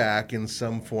name back in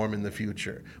some form in the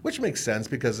future, which makes sense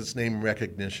because it's name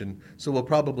recognition. So we'll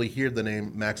probably hear the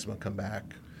name Maxima come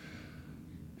back.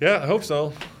 Yeah, I hope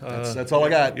so. That's all I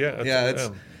got. Yeah,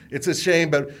 it's a shame,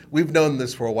 but we've known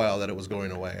this for a while that it was going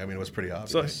away. I mean, it was pretty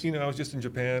obvious. So, I was just in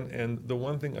Japan, and the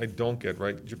one thing I don't get,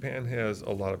 right, Japan has a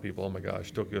lot of people, oh my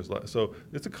gosh, Tokyo's a lot. So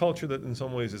it's a culture that in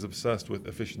some ways is obsessed with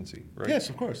efficiency, right? Yes,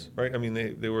 of course. Right? I mean,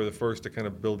 they were the first to kind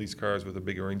of build these cars with a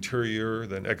bigger interior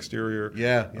than exterior.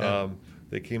 Yeah.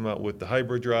 They came out with the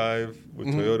hybrid drive with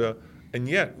Toyota. And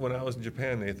yet, when I was in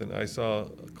Japan, Nathan, I saw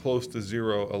close to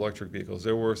zero electric vehicles.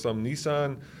 There were some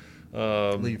Nissan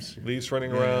Leafs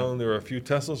running around. There were a few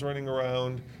Teslas running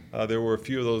around. There were a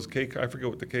few of those I forget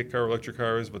what the K-car electric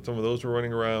car is, but some of those were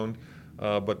running around.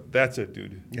 But that's it,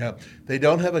 dude. Yeah. They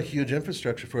don't have a huge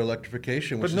infrastructure for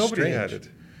electrification, which is strange. But nobody had it.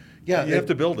 Yeah. You have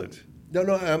to build it.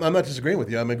 No, I'm not disagreeing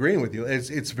with you. I'm agreeing with you.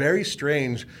 It's very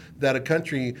strange that a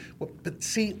country... But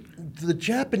see, the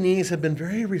Japanese have been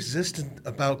very resistant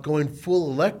about going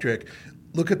full electric.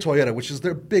 Look at Toyota, which is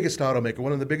their biggest automaker,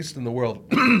 one of the biggest in the world.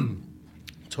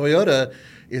 Toyota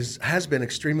has been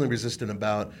extremely resistant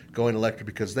about going electric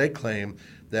because they claim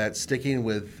that sticking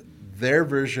with their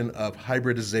version of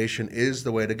hybridization is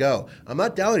the way to go. I'm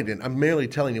not doubting it. I'm merely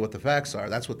telling you what the facts are.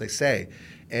 That's what they say.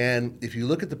 And if you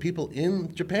look at the people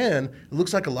in Japan, it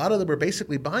looks like a lot of them are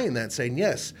basically buying that, saying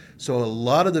yes. So a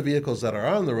lot of the vehicles that are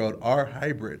on the road are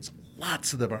hybrids.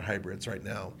 Lots of them are hybrids right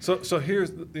now. So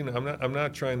here's, I'm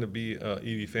not trying to be an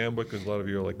EV fanboy because a lot of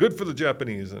you are like, good for the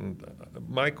Japanese. And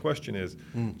my question is,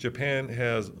 Japan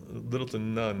has little to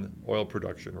none oil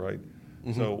production, right?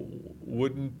 So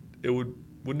wouldn't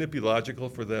it be logical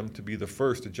for them to be the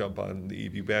first to jump on the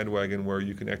EV bandwagon where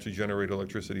you can actually generate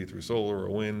electricity through solar or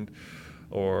wind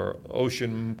or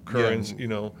ocean currents,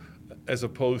 as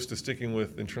opposed to sticking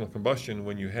with internal combustion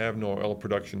when you have no oil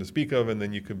production to speak of, and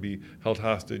then you could be held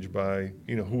hostage by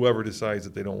whoever decides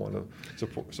that they don't want to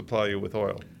supply you with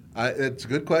oil? It's a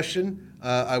good question.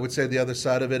 I would say the other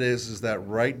side of it is that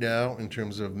right now, in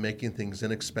terms of making things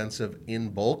inexpensive in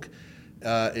bulk,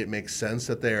 it makes sense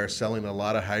that they are selling a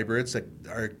lot of hybrids that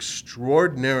are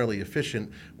extraordinarily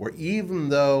efficient, where even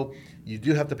though you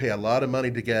do have to pay a lot of money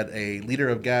to get a liter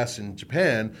of gas in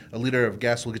Japan, a liter of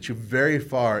gas will get you very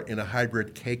far in a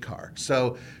hybrid K car.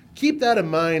 So keep that in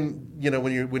mind,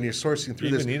 when you're sourcing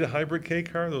through this. Do you even need a hybrid K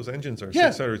car? Those engines are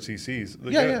 600 cc's.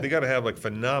 They got to have like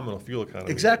phenomenal fuel economy.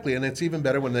 Exactly, and it's even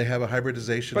better when they have a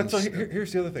hybridization. But so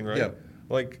here's the other thing, right? Yeah.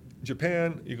 Like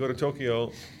Japan, you go to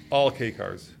Tokyo, all K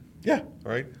cars. Yeah.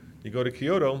 Right? You go to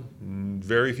Kyoto,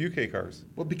 very few K cars.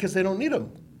 Well, because they don't need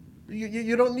them.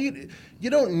 You don't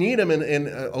need them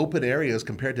in open areas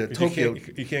compared to Tokyo.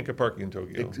 You can't get parking in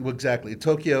Tokyo. Exactly.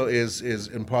 Tokyo is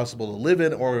impossible to live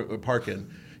in or park in.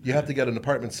 You have to get an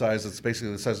apartment size that's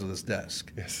basically the size of this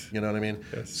desk. Yes. You know what I mean?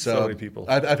 Yes. So many people.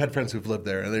 I've had friends who've lived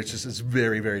there, and it's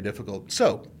very, very difficult.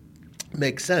 So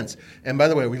makes sense. And by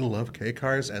the way, we love K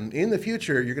cars, and in the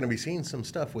future, you're going to be seeing some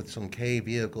stuff with some K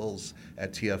vehicles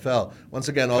at TFL. Once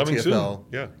again, all coming TFL. Soon.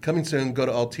 Yeah. Coming soon. Go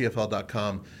to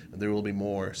alltfl.com, and there will be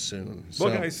more soon. Well,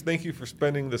 guys, thank you for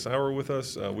spending this hour with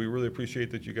us. We really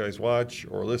appreciate that you guys watch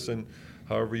or listen,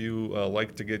 however you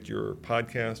like to get your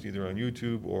podcast, either on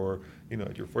YouTube or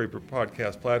at your favorite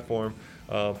podcast platform.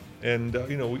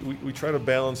 We try to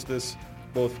balance this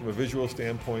both from a visual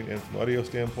standpoint and from an audio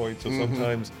standpoint. So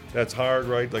sometimes that's hard,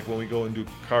 right? Like when we go and do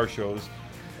car shows,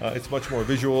 It's much more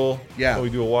visual. Yeah. When we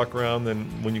do a walk around than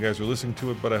when you guys are listening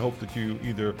to it. But I hope that you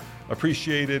either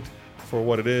appreciate it for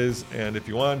what it is, and if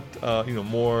you want,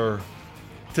 more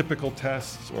typical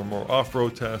tests or more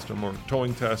off-road tests or more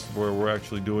towing tests where we're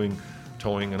actually doing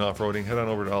towing and off-roading, head on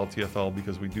over to LTFL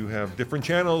because we do have different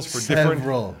channels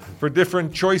for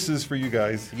different choices for you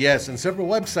guys. Yes, and several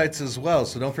websites as well,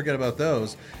 so don't forget about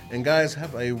those. And guys,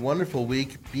 have a wonderful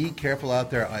week. Be careful out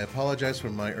there. I apologize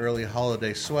for my early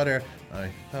holiday sweater.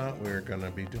 I thought we were going to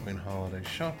be doing holiday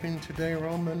shopping today,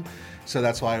 Roman, so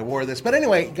that's why I wore this. But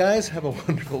anyway, guys, have a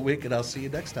wonderful week, and I'll see you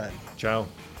next time. Ciao.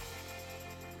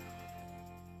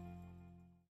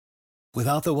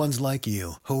 Without the ones like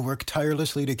you, who work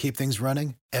tirelessly to keep things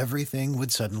running, everything would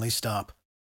suddenly stop.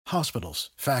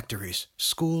 Hospitals, factories,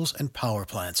 schools, and power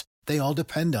plants, they all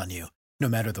depend on you. No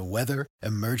matter the weather,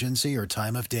 emergency, or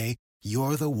time of day,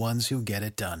 you're the ones who get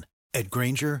it done. At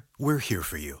Grainger, we're here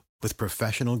for you with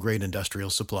professional-grade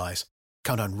industrial supplies.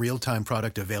 Count on real-time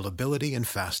product availability and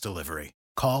fast delivery.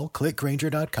 Call,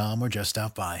 clickgrainger.com, or just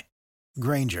stop by.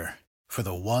 Grainger, for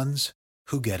the ones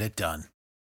who get it done.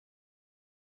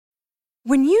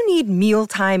 When you need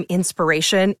mealtime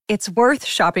inspiration, it's worth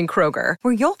shopping Kroger,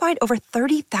 where you'll find over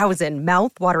 30,000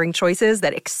 mouth-watering choices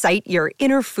that excite your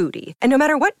inner foodie. And no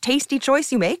matter what tasty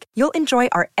choice you make, you'll enjoy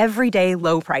our everyday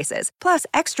low prices, plus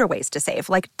extra ways to save,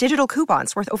 like digital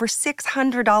coupons worth over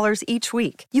 $600 each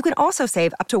week. You can also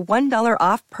save up to $1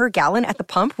 off per gallon at the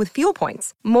pump with fuel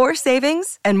points. More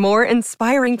savings and more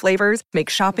inspiring flavors make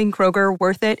shopping Kroger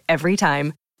worth it every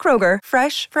time. Kroger,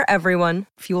 fresh for everyone.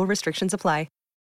 Fuel restrictions apply.